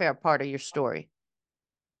lawfare part of your story.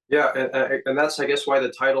 Yeah, and that's, I guess, why the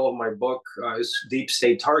title of my book is Deep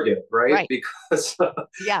State Target, right? Right. Because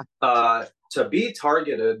Yeah. to be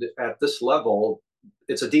targeted at this level,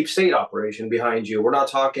 it's a deep state operation behind you. We're not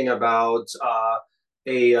talking about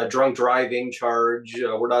a drunk driving charge.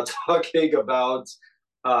 We're not talking about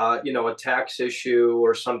a tax issue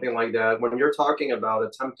or something like that. When you're talking about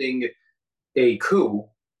attempting a coup,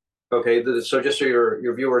 okay, so just so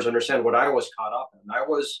your viewers understand what I was caught up in, I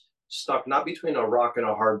was stuck not between a rock and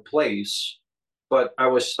a hard place, but I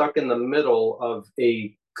was stuck in the middle of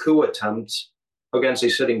a coup attempt against a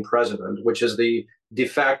sitting president, which is the de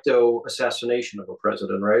facto assassination of a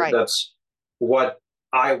president, right? Right. That's what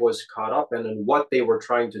I was caught up in and what they were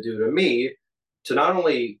trying to do to me to not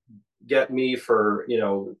only get me for,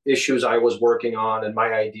 issues I was working on and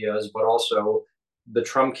my ideas, but also the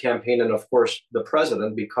Trump campaign and, of course, the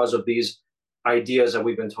president because of these ideas that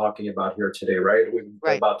we've been talking about here today, right?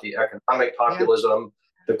 Right. About the economic Yeah. populism,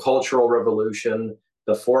 the cultural revolution,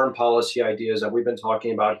 the foreign policy ideas that we've been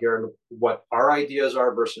talking about here, and what our ideas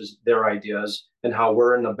are versus their ideas, and how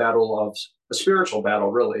we're in a battle of a spiritual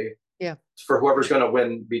battle, really, Yeah. for whoever's going to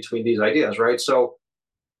win between these ideas, right? So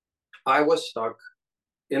I was stuck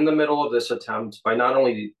in the middle of this attempt by not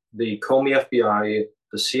only the Comey FBI,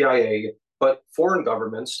 the CIA, but foreign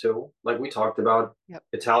governments too, like we talked about, Yep.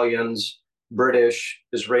 Italians, British,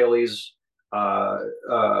 Israelis,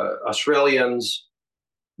 Australians,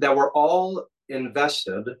 that were all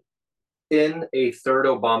invested in a third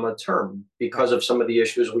Obama term Right. because of some of the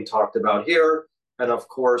issues we talked about here. And of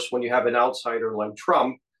course, when you have an outsider like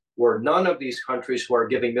Trump, where none of these countries who are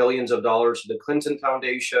giving millions of dollars to the Clinton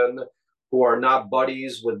Foundation who are not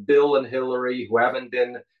buddies with Bill and Hillary, who haven't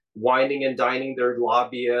been wining and dining their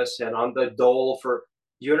lobbyists and on the dole for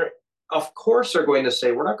of course they're going to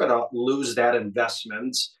say we're not going to lose that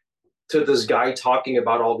investment to this guy talking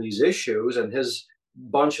about all these issues and his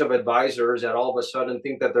bunch of advisors that all of a sudden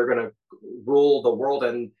think that they're going to rule the world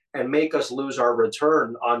and make us lose our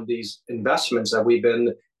return on these investments that we've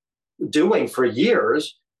been doing for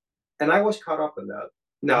years. And I was caught up in that.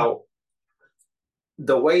 Now,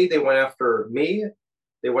 the way they went after me,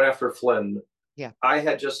 they went after Flynn. Yeah. I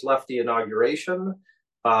had just left the inauguration.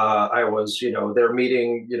 I was, their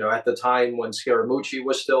meeting, at the time when Scaramucci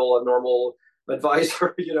was still a normal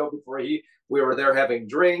advisor, before we were there having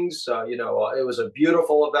drinks. It was a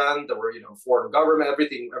beautiful event. There were, foreign government,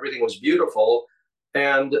 everything was beautiful.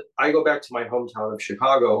 And I go back to my hometown of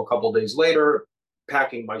Chicago a couple of days later,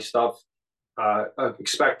 packing my stuff,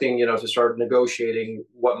 expecting, to start negotiating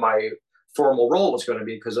what my formal role was going to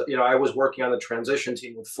be. Because, I was working on the transition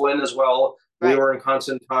team with Flynn as well. Right. We were in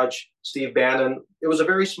constant touch. Steve Bannon. It was a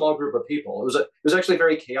very small group of people. It was actually a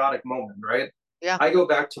very chaotic moment, right? Yeah. I go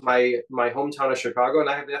back to my hometown of Chicago, and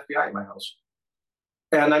I have the FBI in my house.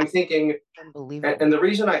 And I'm thinking, and the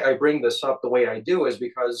reason I bring this up the way I do is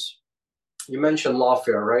because you mentioned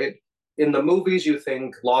lawfare, right? In the movies, you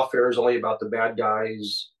think lawfare is only about the bad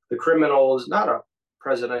guys, the criminals, not a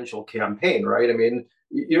presidential campaign, right? I mean,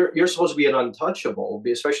 you're supposed to be an untouchable,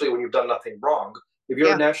 especially when you've done nothing wrong. If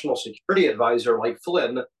you're a national security advisor like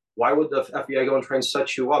Flynn, why would the FBI go and try and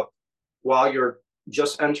set you up while you're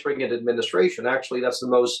just entering an administration? Actually, that's the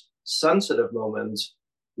most sensitive moment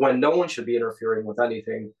when no one should be interfering with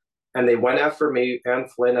anything. And they went after me and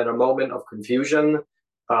Flynn at a moment of confusion,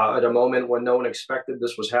 at a moment when no one expected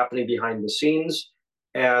this was happening behind the scenes.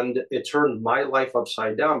 And it turned my life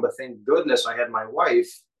upside down. But thank goodness I had my wife,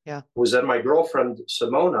 who was then my girlfriend,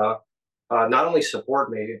 Simona, not only support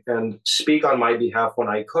me and speak on my behalf when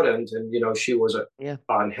I couldn't. And, she was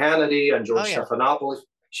on Hannity and George Stephanopoulos.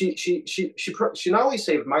 She not only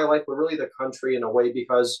saved my life, but really the country in a way,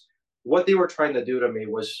 because what they were trying to do to me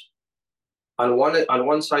was, on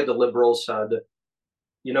one side, the liberals said,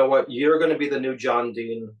 you know what, you're going to be the new John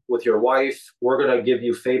Dean with your wife. We're going to give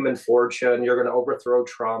you fame and fortune. You're going to overthrow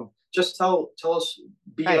Trump. Just tell us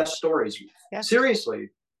BS stories. Yeah. Seriously,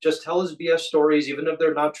 just tell us BS stories, even if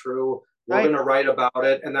they're not true. We're going to write about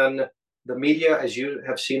it. And then the media, as you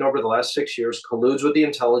have seen over the last 6 years, colludes with the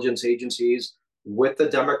intelligence agencies, with the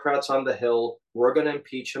Democrats on the Hill. We're going to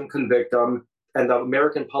impeach him, convict him, and the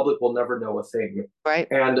American public will never know a thing. Right.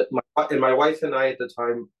 And my wife and I at the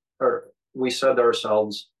time, we said to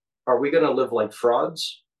ourselves, are we going to live like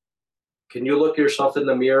frauds? Can you look yourself in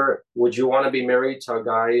the mirror? Would you want to be married to a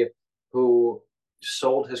guy who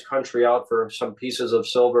sold his country out for some pieces of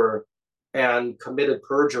silver and committed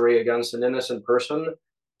perjury against an innocent person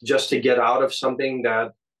just to get out of something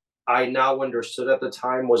that I now understood at the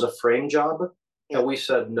time was a frame job? And we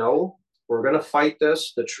said, no, we're going to fight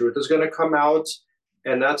this. The truth is going to come out.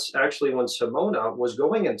 And that's actually when Simona was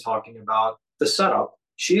going and talking about the setup.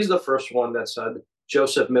 She's the first one that said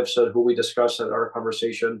Joseph Mifsud, who we discussed in our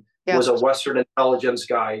conversation, was a Western intelligence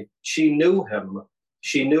guy. She knew him.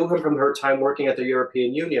 She knew him from her time working at the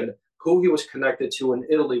European Union, who he was connected to in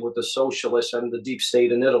Italy with the socialists and the deep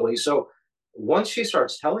state in Italy. So once she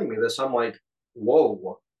starts telling me this, I'm like,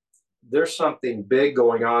 whoa, there's something big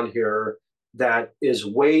going on here that is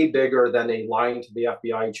way bigger than a lying to the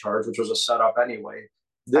FBI charge, which was a setup anyway.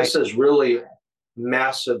 This is really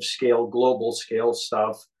massive scale, global scale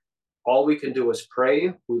stuff. All we can do is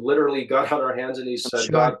pray. We literally got on our hands and knees,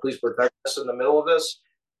 said, God, please protect us in the middle of this.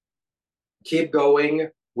 Keep going.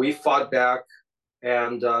 We fought back,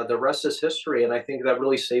 and the rest is history. And I think that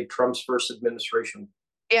really saved Trump's first administration.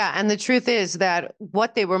 Yeah. And the truth is that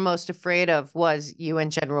what they were most afraid of was you and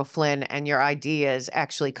General Flynn and your ideas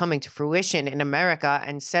actually coming to fruition in America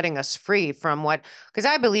and setting us free from because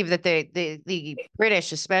I believe that the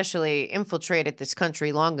British especially infiltrated this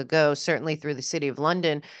country long ago, certainly through the City of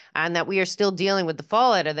London, and that we are still dealing with the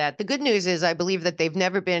fallout of that. The good news is I believe that they've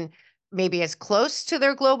never been maybe as close to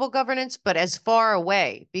their global governance, but as far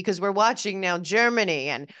away, because we're watching now Germany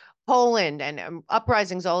and Poland and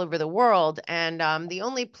uprisings all over the world. And the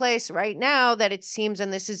only place right now that it seems,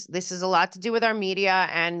 and this is a lot to do with our media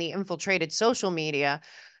and the infiltrated social media,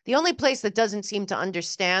 the only place that doesn't seem to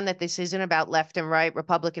understand that this isn't about left and right,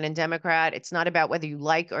 Republican and Democrat. It's not about whether you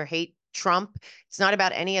like or hate Trump. It's not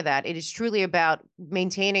about any of that. It is truly about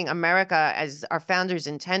maintaining America as our founders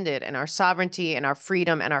intended, and our sovereignty and our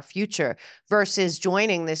freedom and our future, versus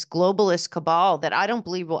joining this globalist cabal that I don't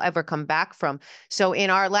believe will ever come back from. So in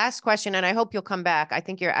our last question, and I hope you'll come back, I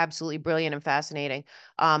think you're absolutely brilliant and fascinating.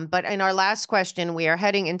 But in our last question, we are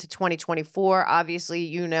heading into 2024. Obviously,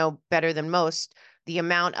 you know better than most the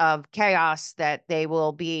amount of chaos that they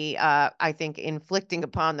will be, I think, inflicting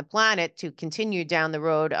upon the planet to continue down the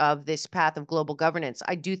road of this path of global governance.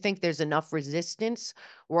 I do think there's enough resistance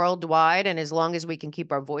worldwide, and as long as we can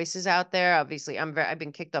keep our voices out there, obviously, I've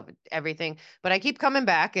been kicked off everything, but I keep coming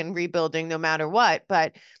back and rebuilding no matter what.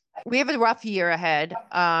 But we have a rough year ahead.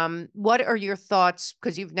 What are your thoughts?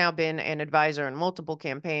 Because you've now been an advisor in multiple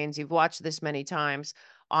campaigns, you've watched this many times,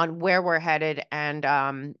 on where we're headed,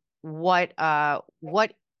 and what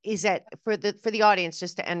is at for the audience,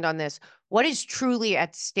 just to end on this, what is truly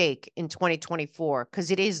at stake in 2024?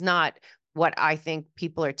 Because it is not what I think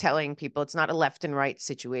people are telling people. It's not a left and right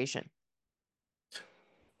situation.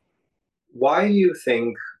 Why do you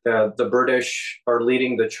think that the British are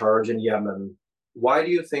leading the charge in Yemen? Why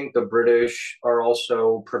do you think the British are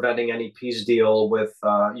also preventing any peace deal with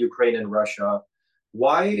Ukraine and Russia?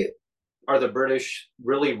 Why are the British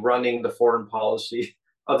really running the foreign policy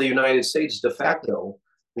of the United States de Exactly. facto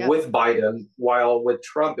Yep. with Biden, while with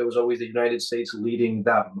Trump, it was always the United States leading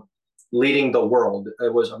them, leading the world?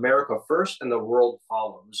 It was America first and the world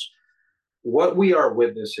follows. What we are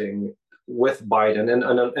witnessing with Biden,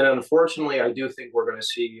 and unfortunately, I do think we're going to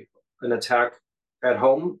see an attack at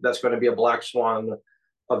home that's going to be a black swan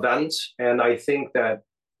event. And I think that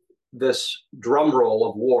this drum roll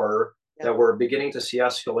of war Yep. that we're beginning to see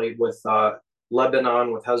escalate with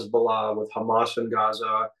Lebanon, with Hezbollah, with Hamas in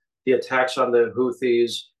Gaza, the attacks on the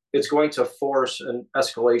Houthis, it's going to force an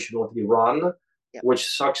escalation with Iran, Yep. which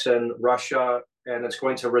sucks in Russia, and it's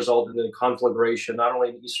going to result in a conflagration not only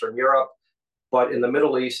in Eastern Europe, but in the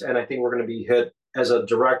Middle East. And I think we're going to be hit as a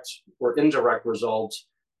direct or indirect result,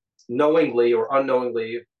 knowingly or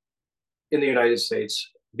unknowingly, in the United States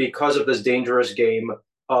because of this dangerous game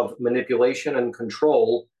of manipulation and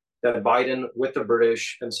control that Biden, with the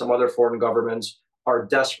British and some other foreign governments, are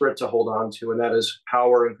desperate to hold on to, and that is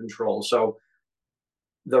power and control. So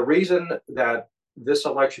the reason that this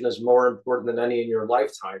election is more important than any in your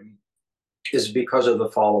lifetime is because of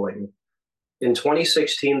the following. In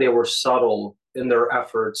 2016, they were subtle in their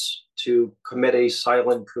efforts to commit a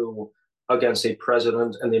silent coup against a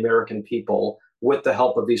president and the American people with the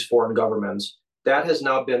help of these foreign governments. That has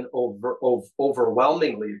now been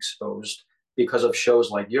overwhelmingly exposed because of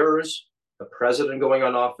shows like yours, the president going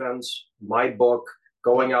on offense, my book,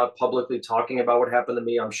 going Yep. out publicly talking about what happened to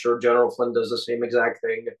me. I'm sure General Flynn does the same exact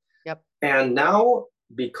thing. Yep. And now,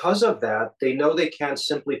 because of that, they know they can't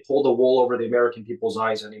simply pull the wool over the American people's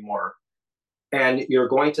eyes anymore. And you're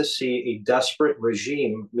going to see a desperate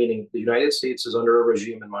regime, meaning the United States is under a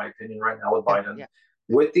regime, in my opinion, right now with Yep. Biden, Yep.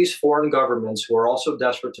 with these foreign governments who are also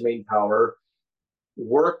desperate to maintain power,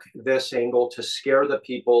 work this angle to scare the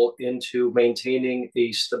people into maintaining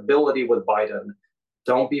a stability with Biden.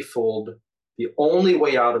 Don't be fooled. The only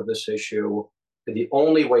way out of this issue, the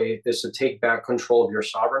only way is to take back control of your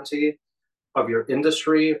sovereignty, of your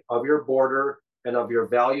industry, of your border, and of your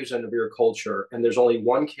values and of your culture. And there's only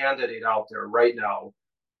one candidate out there right now.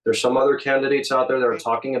 There's some other candidates out there that are Right.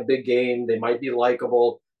 talking a big game. They might be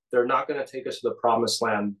likable. They're not going to take us to the promised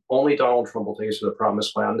land. Only Donald Trump will take us to the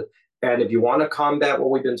promised land. And if you want to combat what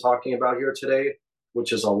we've been talking about here today,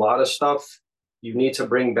 which is a lot of stuff, you need to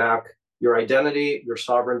bring back your identity, your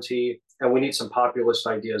sovereignty, and we need some populist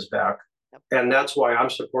ideas back. Yep. And that's why I'm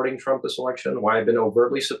supporting Trump this election, why I've been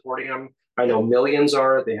overtly supporting him. I Yep. know millions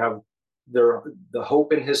are. They have the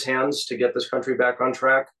hope in his hands to get this country back on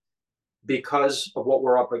track because of what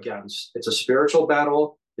we're up against. It's a spiritual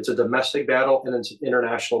battle, it's a domestic battle, and it's an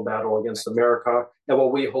international battle against America and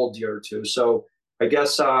what we hold dear to. So I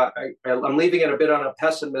guess I'm leaving it a bit on a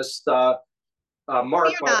pessimist mark,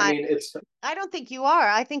 You're but I not. mean, it's I don't think you are.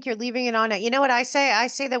 I think you're leaving it on it. You know what I say? I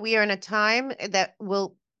say that we are in a time that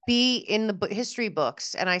will be in the history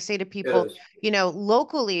books. And I say to it people, is.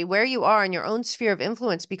 locally, where you are in your own sphere of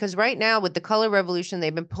influence, because right now, with the color revolution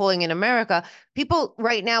they've been pulling in America, people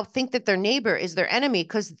right now think that their neighbor is their enemy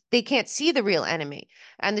because they can't see the real enemy.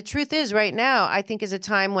 And the truth is, right now, I think is a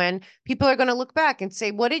time when people are going to look back and say,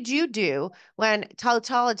 what did you do when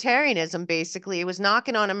totalitarianism basically was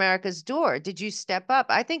knocking on America's door? Did you step up?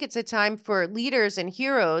 I think it's a time for leaders and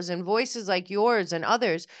heroes and voices like yours and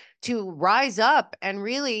others to rise up and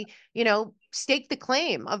really, stake the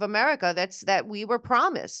claim of America that we were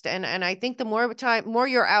promised. And I think the more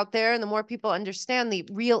you're out there and the more people understand the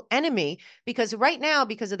real enemy, because right now,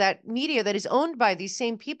 because of that media that is owned by these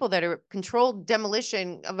same people that are controlled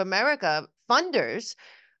demolition of America funders,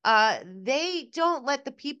 they don't let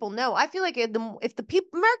the people know. I feel like if the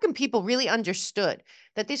American people really understood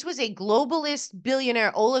that this was a globalist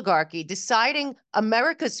billionaire oligarchy deciding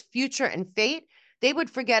America's future and fate, they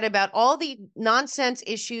would forget about all the nonsense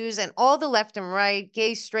issues and all the left and right,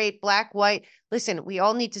 gay, straight, black, white. Listen, we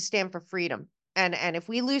all need to stand for freedom. And if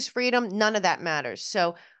we lose freedom, none of that matters.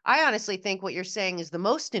 So I honestly think what you're saying is the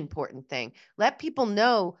most important thing. Let people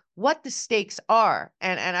know what the stakes are.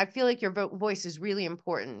 And I feel like your voice is really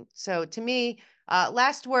important. So to me,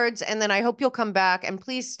 last words, and then I hope you'll come back. And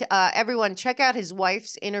please, everyone, check out his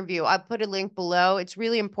wife's interview. I'll put a link below. It's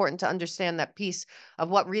really important to understand that piece of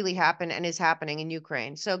what really happened and is happening in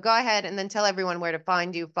Ukraine. So go ahead and then tell everyone where to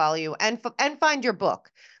find you, follow you, and find your book.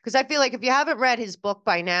 Because I feel like if you haven't read his book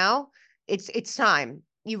by now, it's time.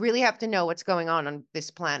 You really have to know what's going on this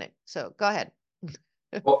planet. So go ahead.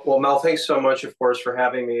 Well, Mel, thanks so much, of course, for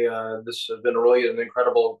having me. This has been really an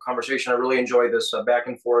incredible conversation. I really enjoy this back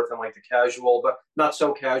and forth and like the casual, but not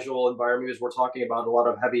so casual environment, because we're talking about a lot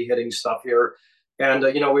of heavy hitting stuff here. And,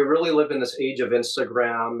 we really live in this age of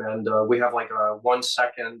Instagram, and we have like a 1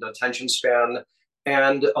 second attention span.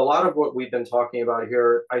 And a lot of what we've been talking about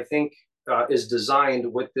here, I think, is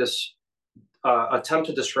designed with this attempt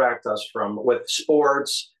to distract us with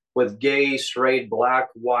sports, with gay, straight, black,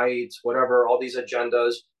 white, whatever, all these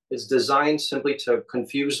agendas. It's designed simply to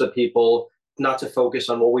confuse the people, not to focus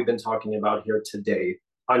on what we've been talking about here today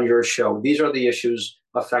on your show. These are the issues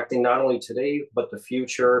affecting not only today, but the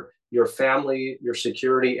future, your family, your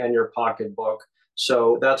security, and your pocketbook.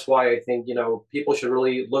 So that's why I think, people should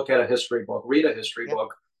really look at a history book, read a history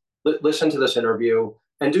book, listen to this interview,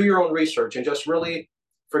 and do your own research, and just really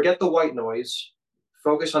forget the white noise,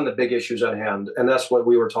 focus on the big issues at hand. And that's what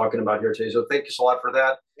we were talking about here today. So thank you so lot for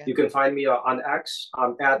that. Yeah. You can find me on X.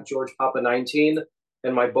 I'm at George Papa 19.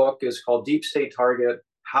 And my book is called Deep State Target,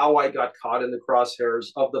 How I Got Caught in the Crosshairs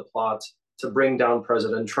of the Plot to Bring Down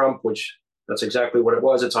President Trump, which that's exactly what it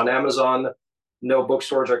was. It's on Amazon. No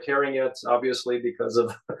bookstores are carrying it, obviously, because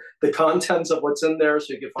of the contents of what's in there.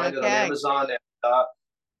 So you can find it on Amazon. And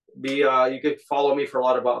you could follow me for a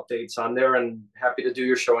lot of updates on there, and happy to do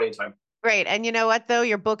your show anytime. Great. And you know what, though?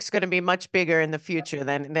 Your book's going to be much bigger in the future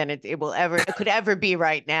than it could ever be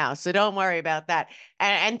right now. So don't worry about that.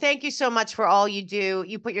 And thank you so much for all you do.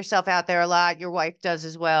 You put yourself out there a lot. Your wife does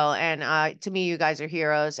as well. And to me, you guys are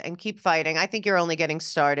heroes, and keep fighting. I think you're only getting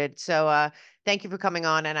started. So thank you for coming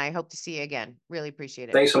on, and I hope to see you again. Really appreciate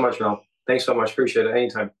it. Thanks so much, Mel. Thanks so much. Appreciate it.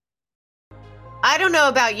 Anytime. I don't know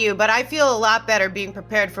about you, but I feel a lot better being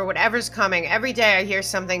prepared for whatever's coming. Every day I hear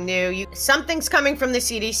something new. Something's coming from the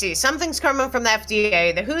CDC. Something's coming from the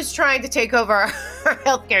FDA. The WHO's trying to take over our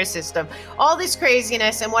healthcare system. All this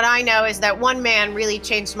craziness. And what I know is that one man really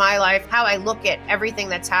changed my life, how I look at everything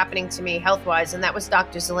that's happening to me health-wise, and that was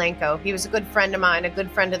Dr. Zelenko. He was a good friend of mine, a good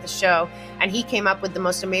friend of the show, and he came up with the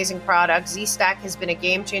most amazing product. Z-Stack has been a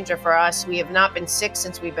game changer for us. We have not been sick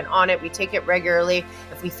since we've been on it. We take it regularly.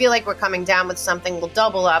 If we feel like we're coming down with something, we'll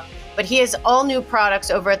double up. But he has all new products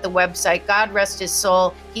over at the website. God rest his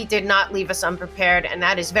soul. He did not leave us unprepared, and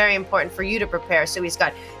that is very important for you to prepare. So he's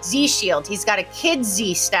got Z-Shield. He's got a Kid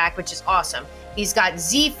Z-Stack, which is awesome. He's got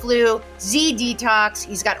Z-Flu, Z-Detox.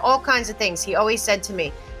 He's got all kinds of things. He always said to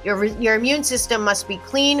me, your immune system must be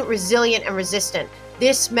clean, resilient, and resistant.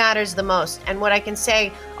 This matters the most. And what I can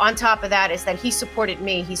say on top of that is that he supported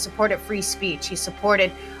me. He supported free speech. He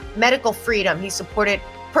supported medical freedom. He supported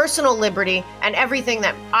personal liberty, and everything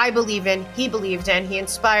that I believe in, he believed in. He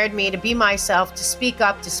inspired me to be myself, to speak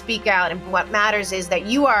up, to speak out. And what matters is that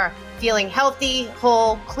you are feeling healthy,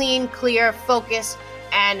 whole, clean, clear, focused,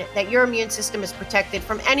 and that your immune system is protected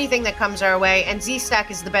from anything that comes our way. And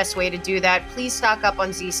Z-Stack is the best way to do that. Please stock up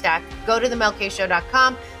on Z-Stack. Go to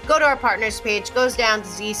themelkshow.com. Go to our partners page, goes down to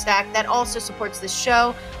Z-Stack. That also supports the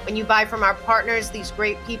show. When you buy from our partners, these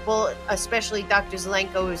great people, especially Dr.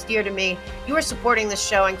 Zelenko, who's dear to me, you are supporting the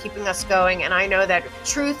show and keeping us going. And I know that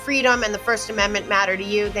truth, freedom, and the First Amendment matter to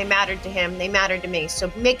you. They mattered to him. They mattered to me.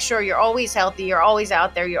 So make sure you're always healthy. You're always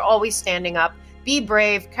out there. You're always standing up. Be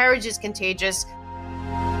brave. Courage is contagious.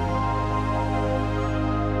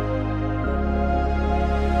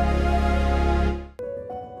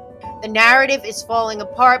 The narrative is falling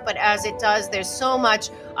apart, but as it does, there's so much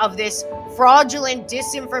of this fraudulent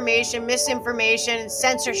disinformation, misinformation,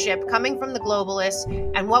 censorship coming from the globalists.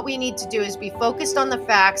 And what we need to do is be focused on the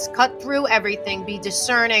facts, cut through everything, be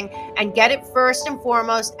discerning, and get it first and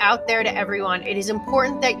foremost out there to everyone. It is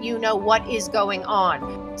important that you know what is going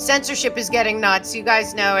on. Censorship is getting nuts. You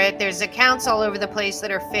guys know it. There's accounts all over the place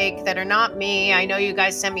that are fake, that are not me. I know you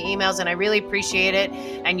guys send me emails and I really appreciate it.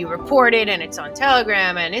 And you report it, and it's on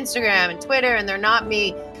Telegram and Instagram and Twitter, and they're not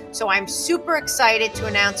me. So I'm super excited to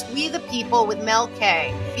announce We the People with Mel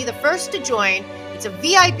K. Be the first to join. It's a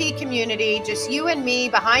VIP community, just you and me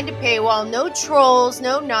behind a paywall, no trolls,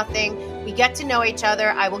 no nothing. We get to know each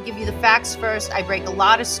other. I will give you the facts first. I break a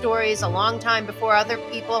lot of stories a long time before other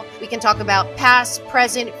people. We can talk about past,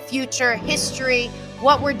 present, future, history,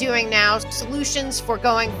 what we're doing now, solutions for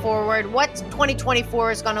going forward, what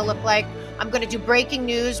 2024 is going to look like. I'm going to do breaking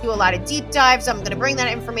news, do a lot of deep dives. I'm going to bring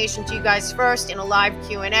that information to you guys first in a live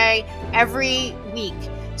Q&A every week.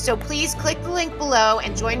 So please click the link below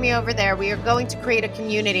and join me over there. We are going to create a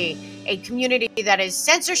community that is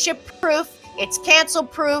censorship proof, it's cancel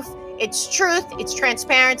proof, it's truth, it's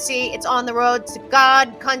transparency, it's on the road to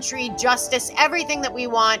God, country, justice, everything that we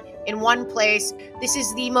want in one place. This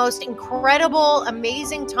is the most incredible,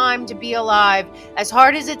 amazing time to be alive. As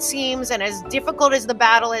hard as it seems and as difficult as the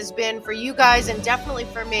battle has been for you guys and definitely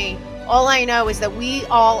for me, all I know is that we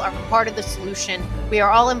all are part of the solution. We are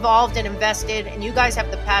all involved and invested, and you guys have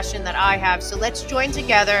the passion that I have. So let's join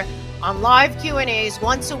together on live Q&As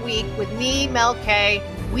once a week with me, Mel K,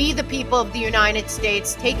 we the people of the United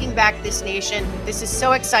States, taking back this nation. This is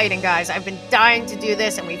so exciting, guys. I've been dying to do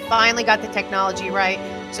this, and we finally got the technology right.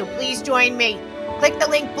 So please join me. Click the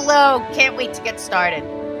link below. Can't wait to get started.